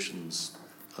literary traditions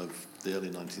of the early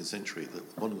 19th century. That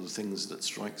one of the things that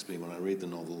strikes me when I read the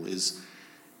novel is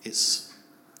it's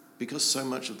because so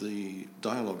much of the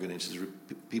dialogue in it is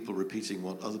people repeating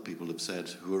what other people have said,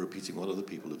 who are repeating what other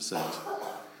people have said.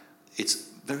 It's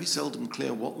very seldom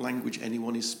clear what language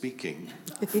anyone is speaking,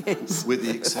 Yes. with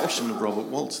the exception of Robert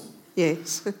Walton.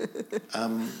 Yes.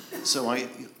 So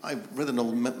I've read the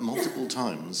novel multiple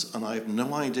times, and I have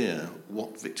no idea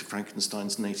what Victor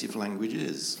Frankenstein's native language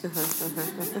is.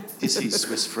 Is he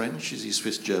Swiss French? Is he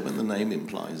Swiss German? The name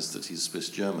implies that he's Swiss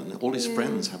German. All his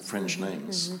friends have French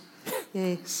names.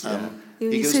 Yes.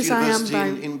 He goes says, to "I am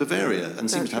university in Bavaria and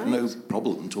seems to have no right.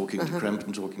 problem talking to Kremp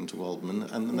and talking to Waldman,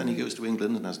 and then he goes to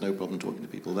England and has no problem talking to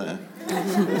people there.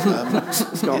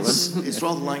 It's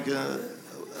rather like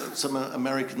some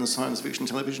American science fiction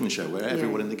television show where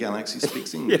everyone in the galaxy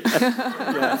speaks English.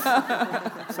 Yes.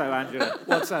 So, Angela,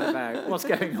 what's that about? What's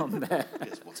going on there?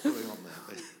 Yes, what's going on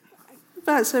there?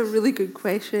 That's a really good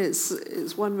question.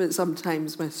 It's one that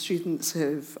sometimes my students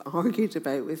have argued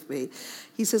about with me.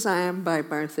 He says, I am by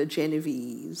birth a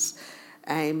Genovese.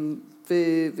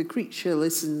 The creature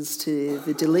listens to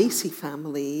the De Lacy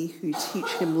family who teach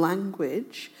him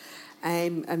language,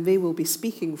 and they will be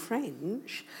speaking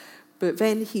French. But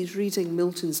then he's reading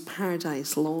Milton's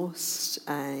Paradise Lost,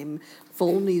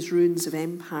 Volney's Ruins of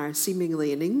Empire,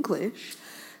 seemingly in English.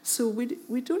 So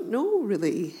we don't know,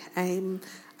 really.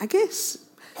 I guess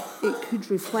it could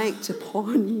reflect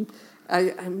upon,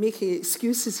 I'm making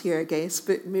excuses here, I guess,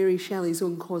 but Mary Shelley's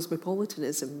own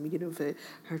cosmopolitanism,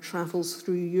 her travels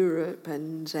through Europe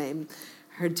and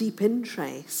her deep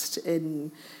interest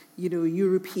in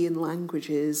European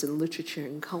languages and literature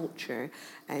and culture,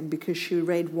 because she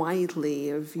read widely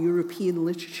of European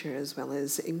literature as well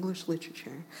as English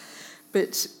literature.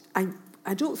 But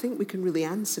I don't think we can really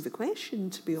answer the question,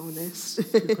 to be honest,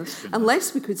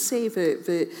 unless we could say that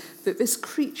this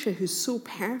creature who's so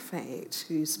perfect,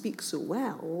 who speaks so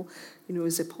well,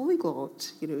 is a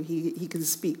polyglot. He can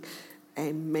speak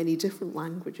many different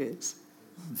languages.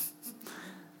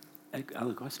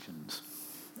 Other questions?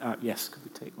 Yes, could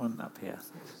we take one up here?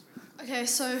 Okay,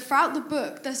 so throughout the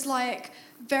book, there's loads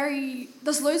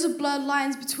of blurred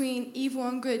lines between evil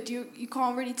and good. You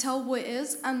can't really tell what it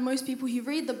is, and most people who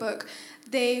read the book,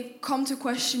 they come to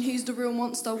question who's the real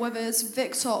monster, whether it's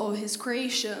Victor or his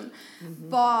creation. Mm-hmm.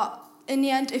 But in the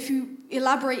end, if you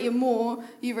elaborate it more,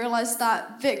 you realise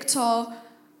that Victor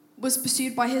was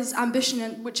pursued by his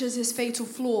ambition, which is his fatal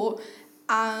flaw,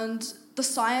 and the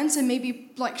science, and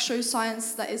maybe show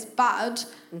science that is bad,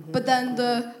 but then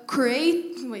the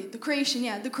creation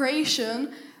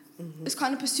is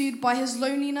kind of pursued by his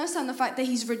loneliness and the fact that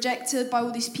he's rejected by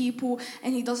all these people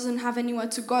and he doesn't have anywhere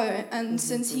to go. And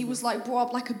since he was brought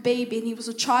up like a baby and he was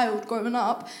a child growing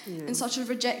up in such a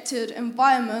rejected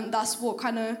environment, that's what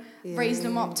kind of raised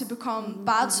him up to become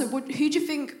bad. So who do you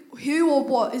think, who or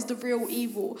what is the real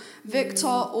evil? Victor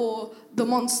or the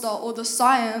monster or the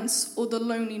science or the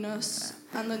loneliness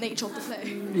and the nature of the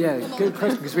play? Yeah, good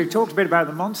question, because we've talked a bit about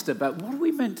the monster, but what are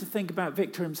we meant to think about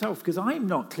Victor himself? Because I'm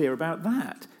not clear about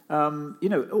that.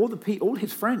 All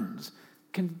his friends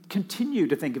can continue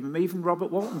to think of him, even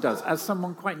Robert Walton does, as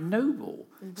someone quite noble.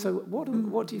 Mm-hmm. So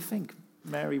what do you think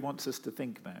Mary wants us to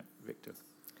think about Victor?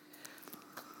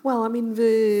 Well, I mean,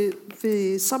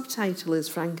 the subtitle is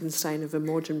Frankenstein of a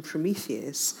Modern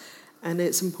Prometheus, and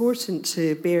it's important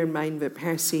to bear in mind that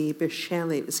Percy Bysshe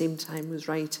Shelley at the same time was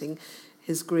writing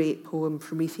his great poem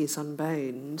Prometheus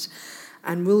Unbound,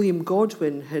 and William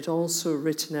Godwin had also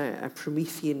written a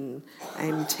Promethean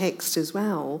text as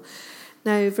well.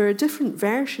 Now, there are different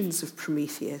versions of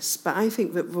Prometheus, but I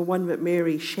think that the one that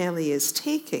Mary Shelley is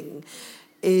taking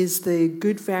is the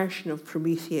good version of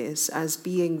Prometheus as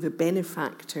being the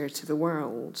benefactor to the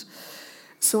world.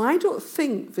 So I don't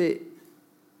think that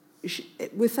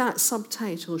with that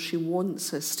subtitle she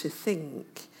wants us to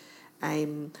think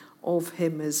of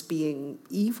him as being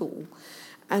evil.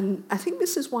 And I think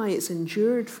this is why it's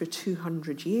endured for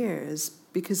 200 years,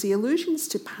 because the allusions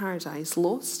to paradise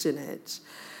lost in it.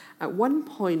 At one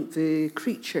point, the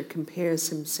creature compares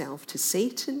himself to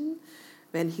Satan,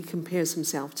 then he compares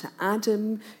himself to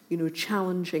Adam,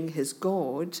 challenging his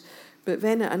God. But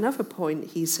then at another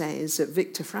point, he says that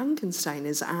Victor Frankenstein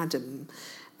is Adam,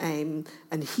 and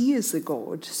he is the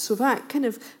God. So that kind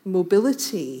of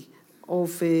mobility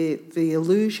of the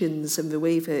allusions and the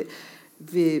way that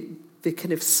the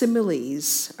kind of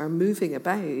similes are moving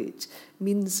about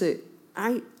means that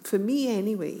for me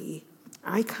anyway,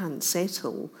 I can't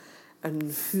settle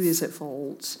on who is at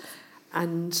fault.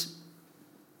 And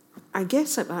I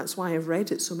guess that's why I've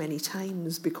read it so many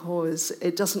times, because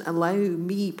it doesn't allow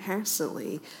me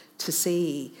personally to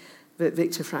say that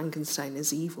Victor Frankenstein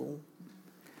is evil.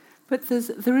 But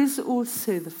there is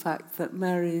also the fact that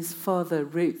Mary's father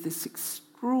wrote this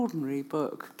extraordinary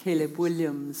book, Caleb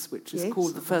Williams, which is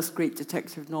called The First Great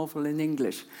Detective Novel in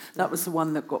English. That was the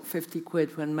one that got 50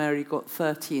 quid when Mary got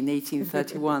 30 in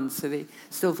 1831, so they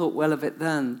still thought well of it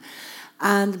then.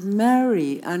 And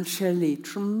Mary and Shelley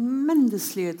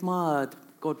tremendously admired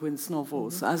Godwin's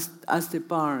novels, as did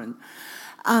Byron.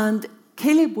 And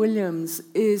Caleb Williams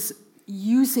is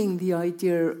using the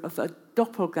idea of a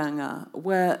doppelganger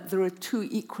where there are two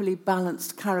equally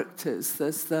balanced characters.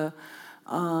 There's the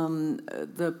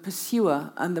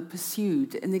pursuer and the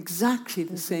pursued in exactly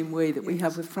the same way that we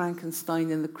have with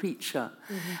Frankenstein and the creature.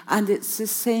 And it's the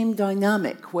same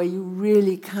dynamic where you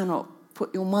really cannot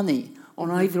put your money on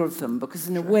either of them, because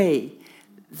in a way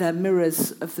they're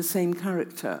mirrors of the same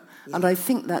character. And I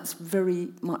think that's very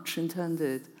much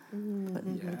intended.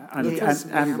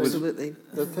 Absolutely.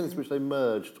 There are tendencies which they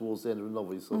merge towards the end of the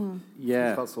novel. So you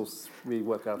can't sort of really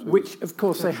work out. Which, of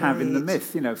course, they have in the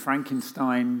myth.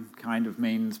 Frankenstein kind of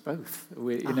means both.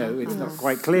 It's not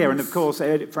quite clear. And, of course,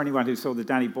 for anyone who saw the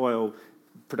Danny Boyle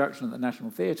production at the National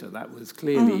Theatre, that was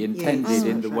clearly intended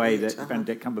in the way that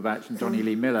Benedict Cumberbatch and Johnny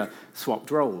Lee Miller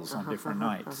swapped roles on different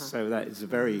nights. So that is a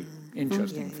very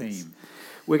interesting theme.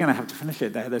 We're going to have to finish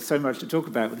it there. There's so much to talk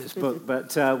about with this book,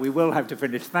 but we will have to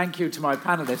finish. Thank you to my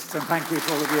panellists, and thank you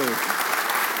to all of you.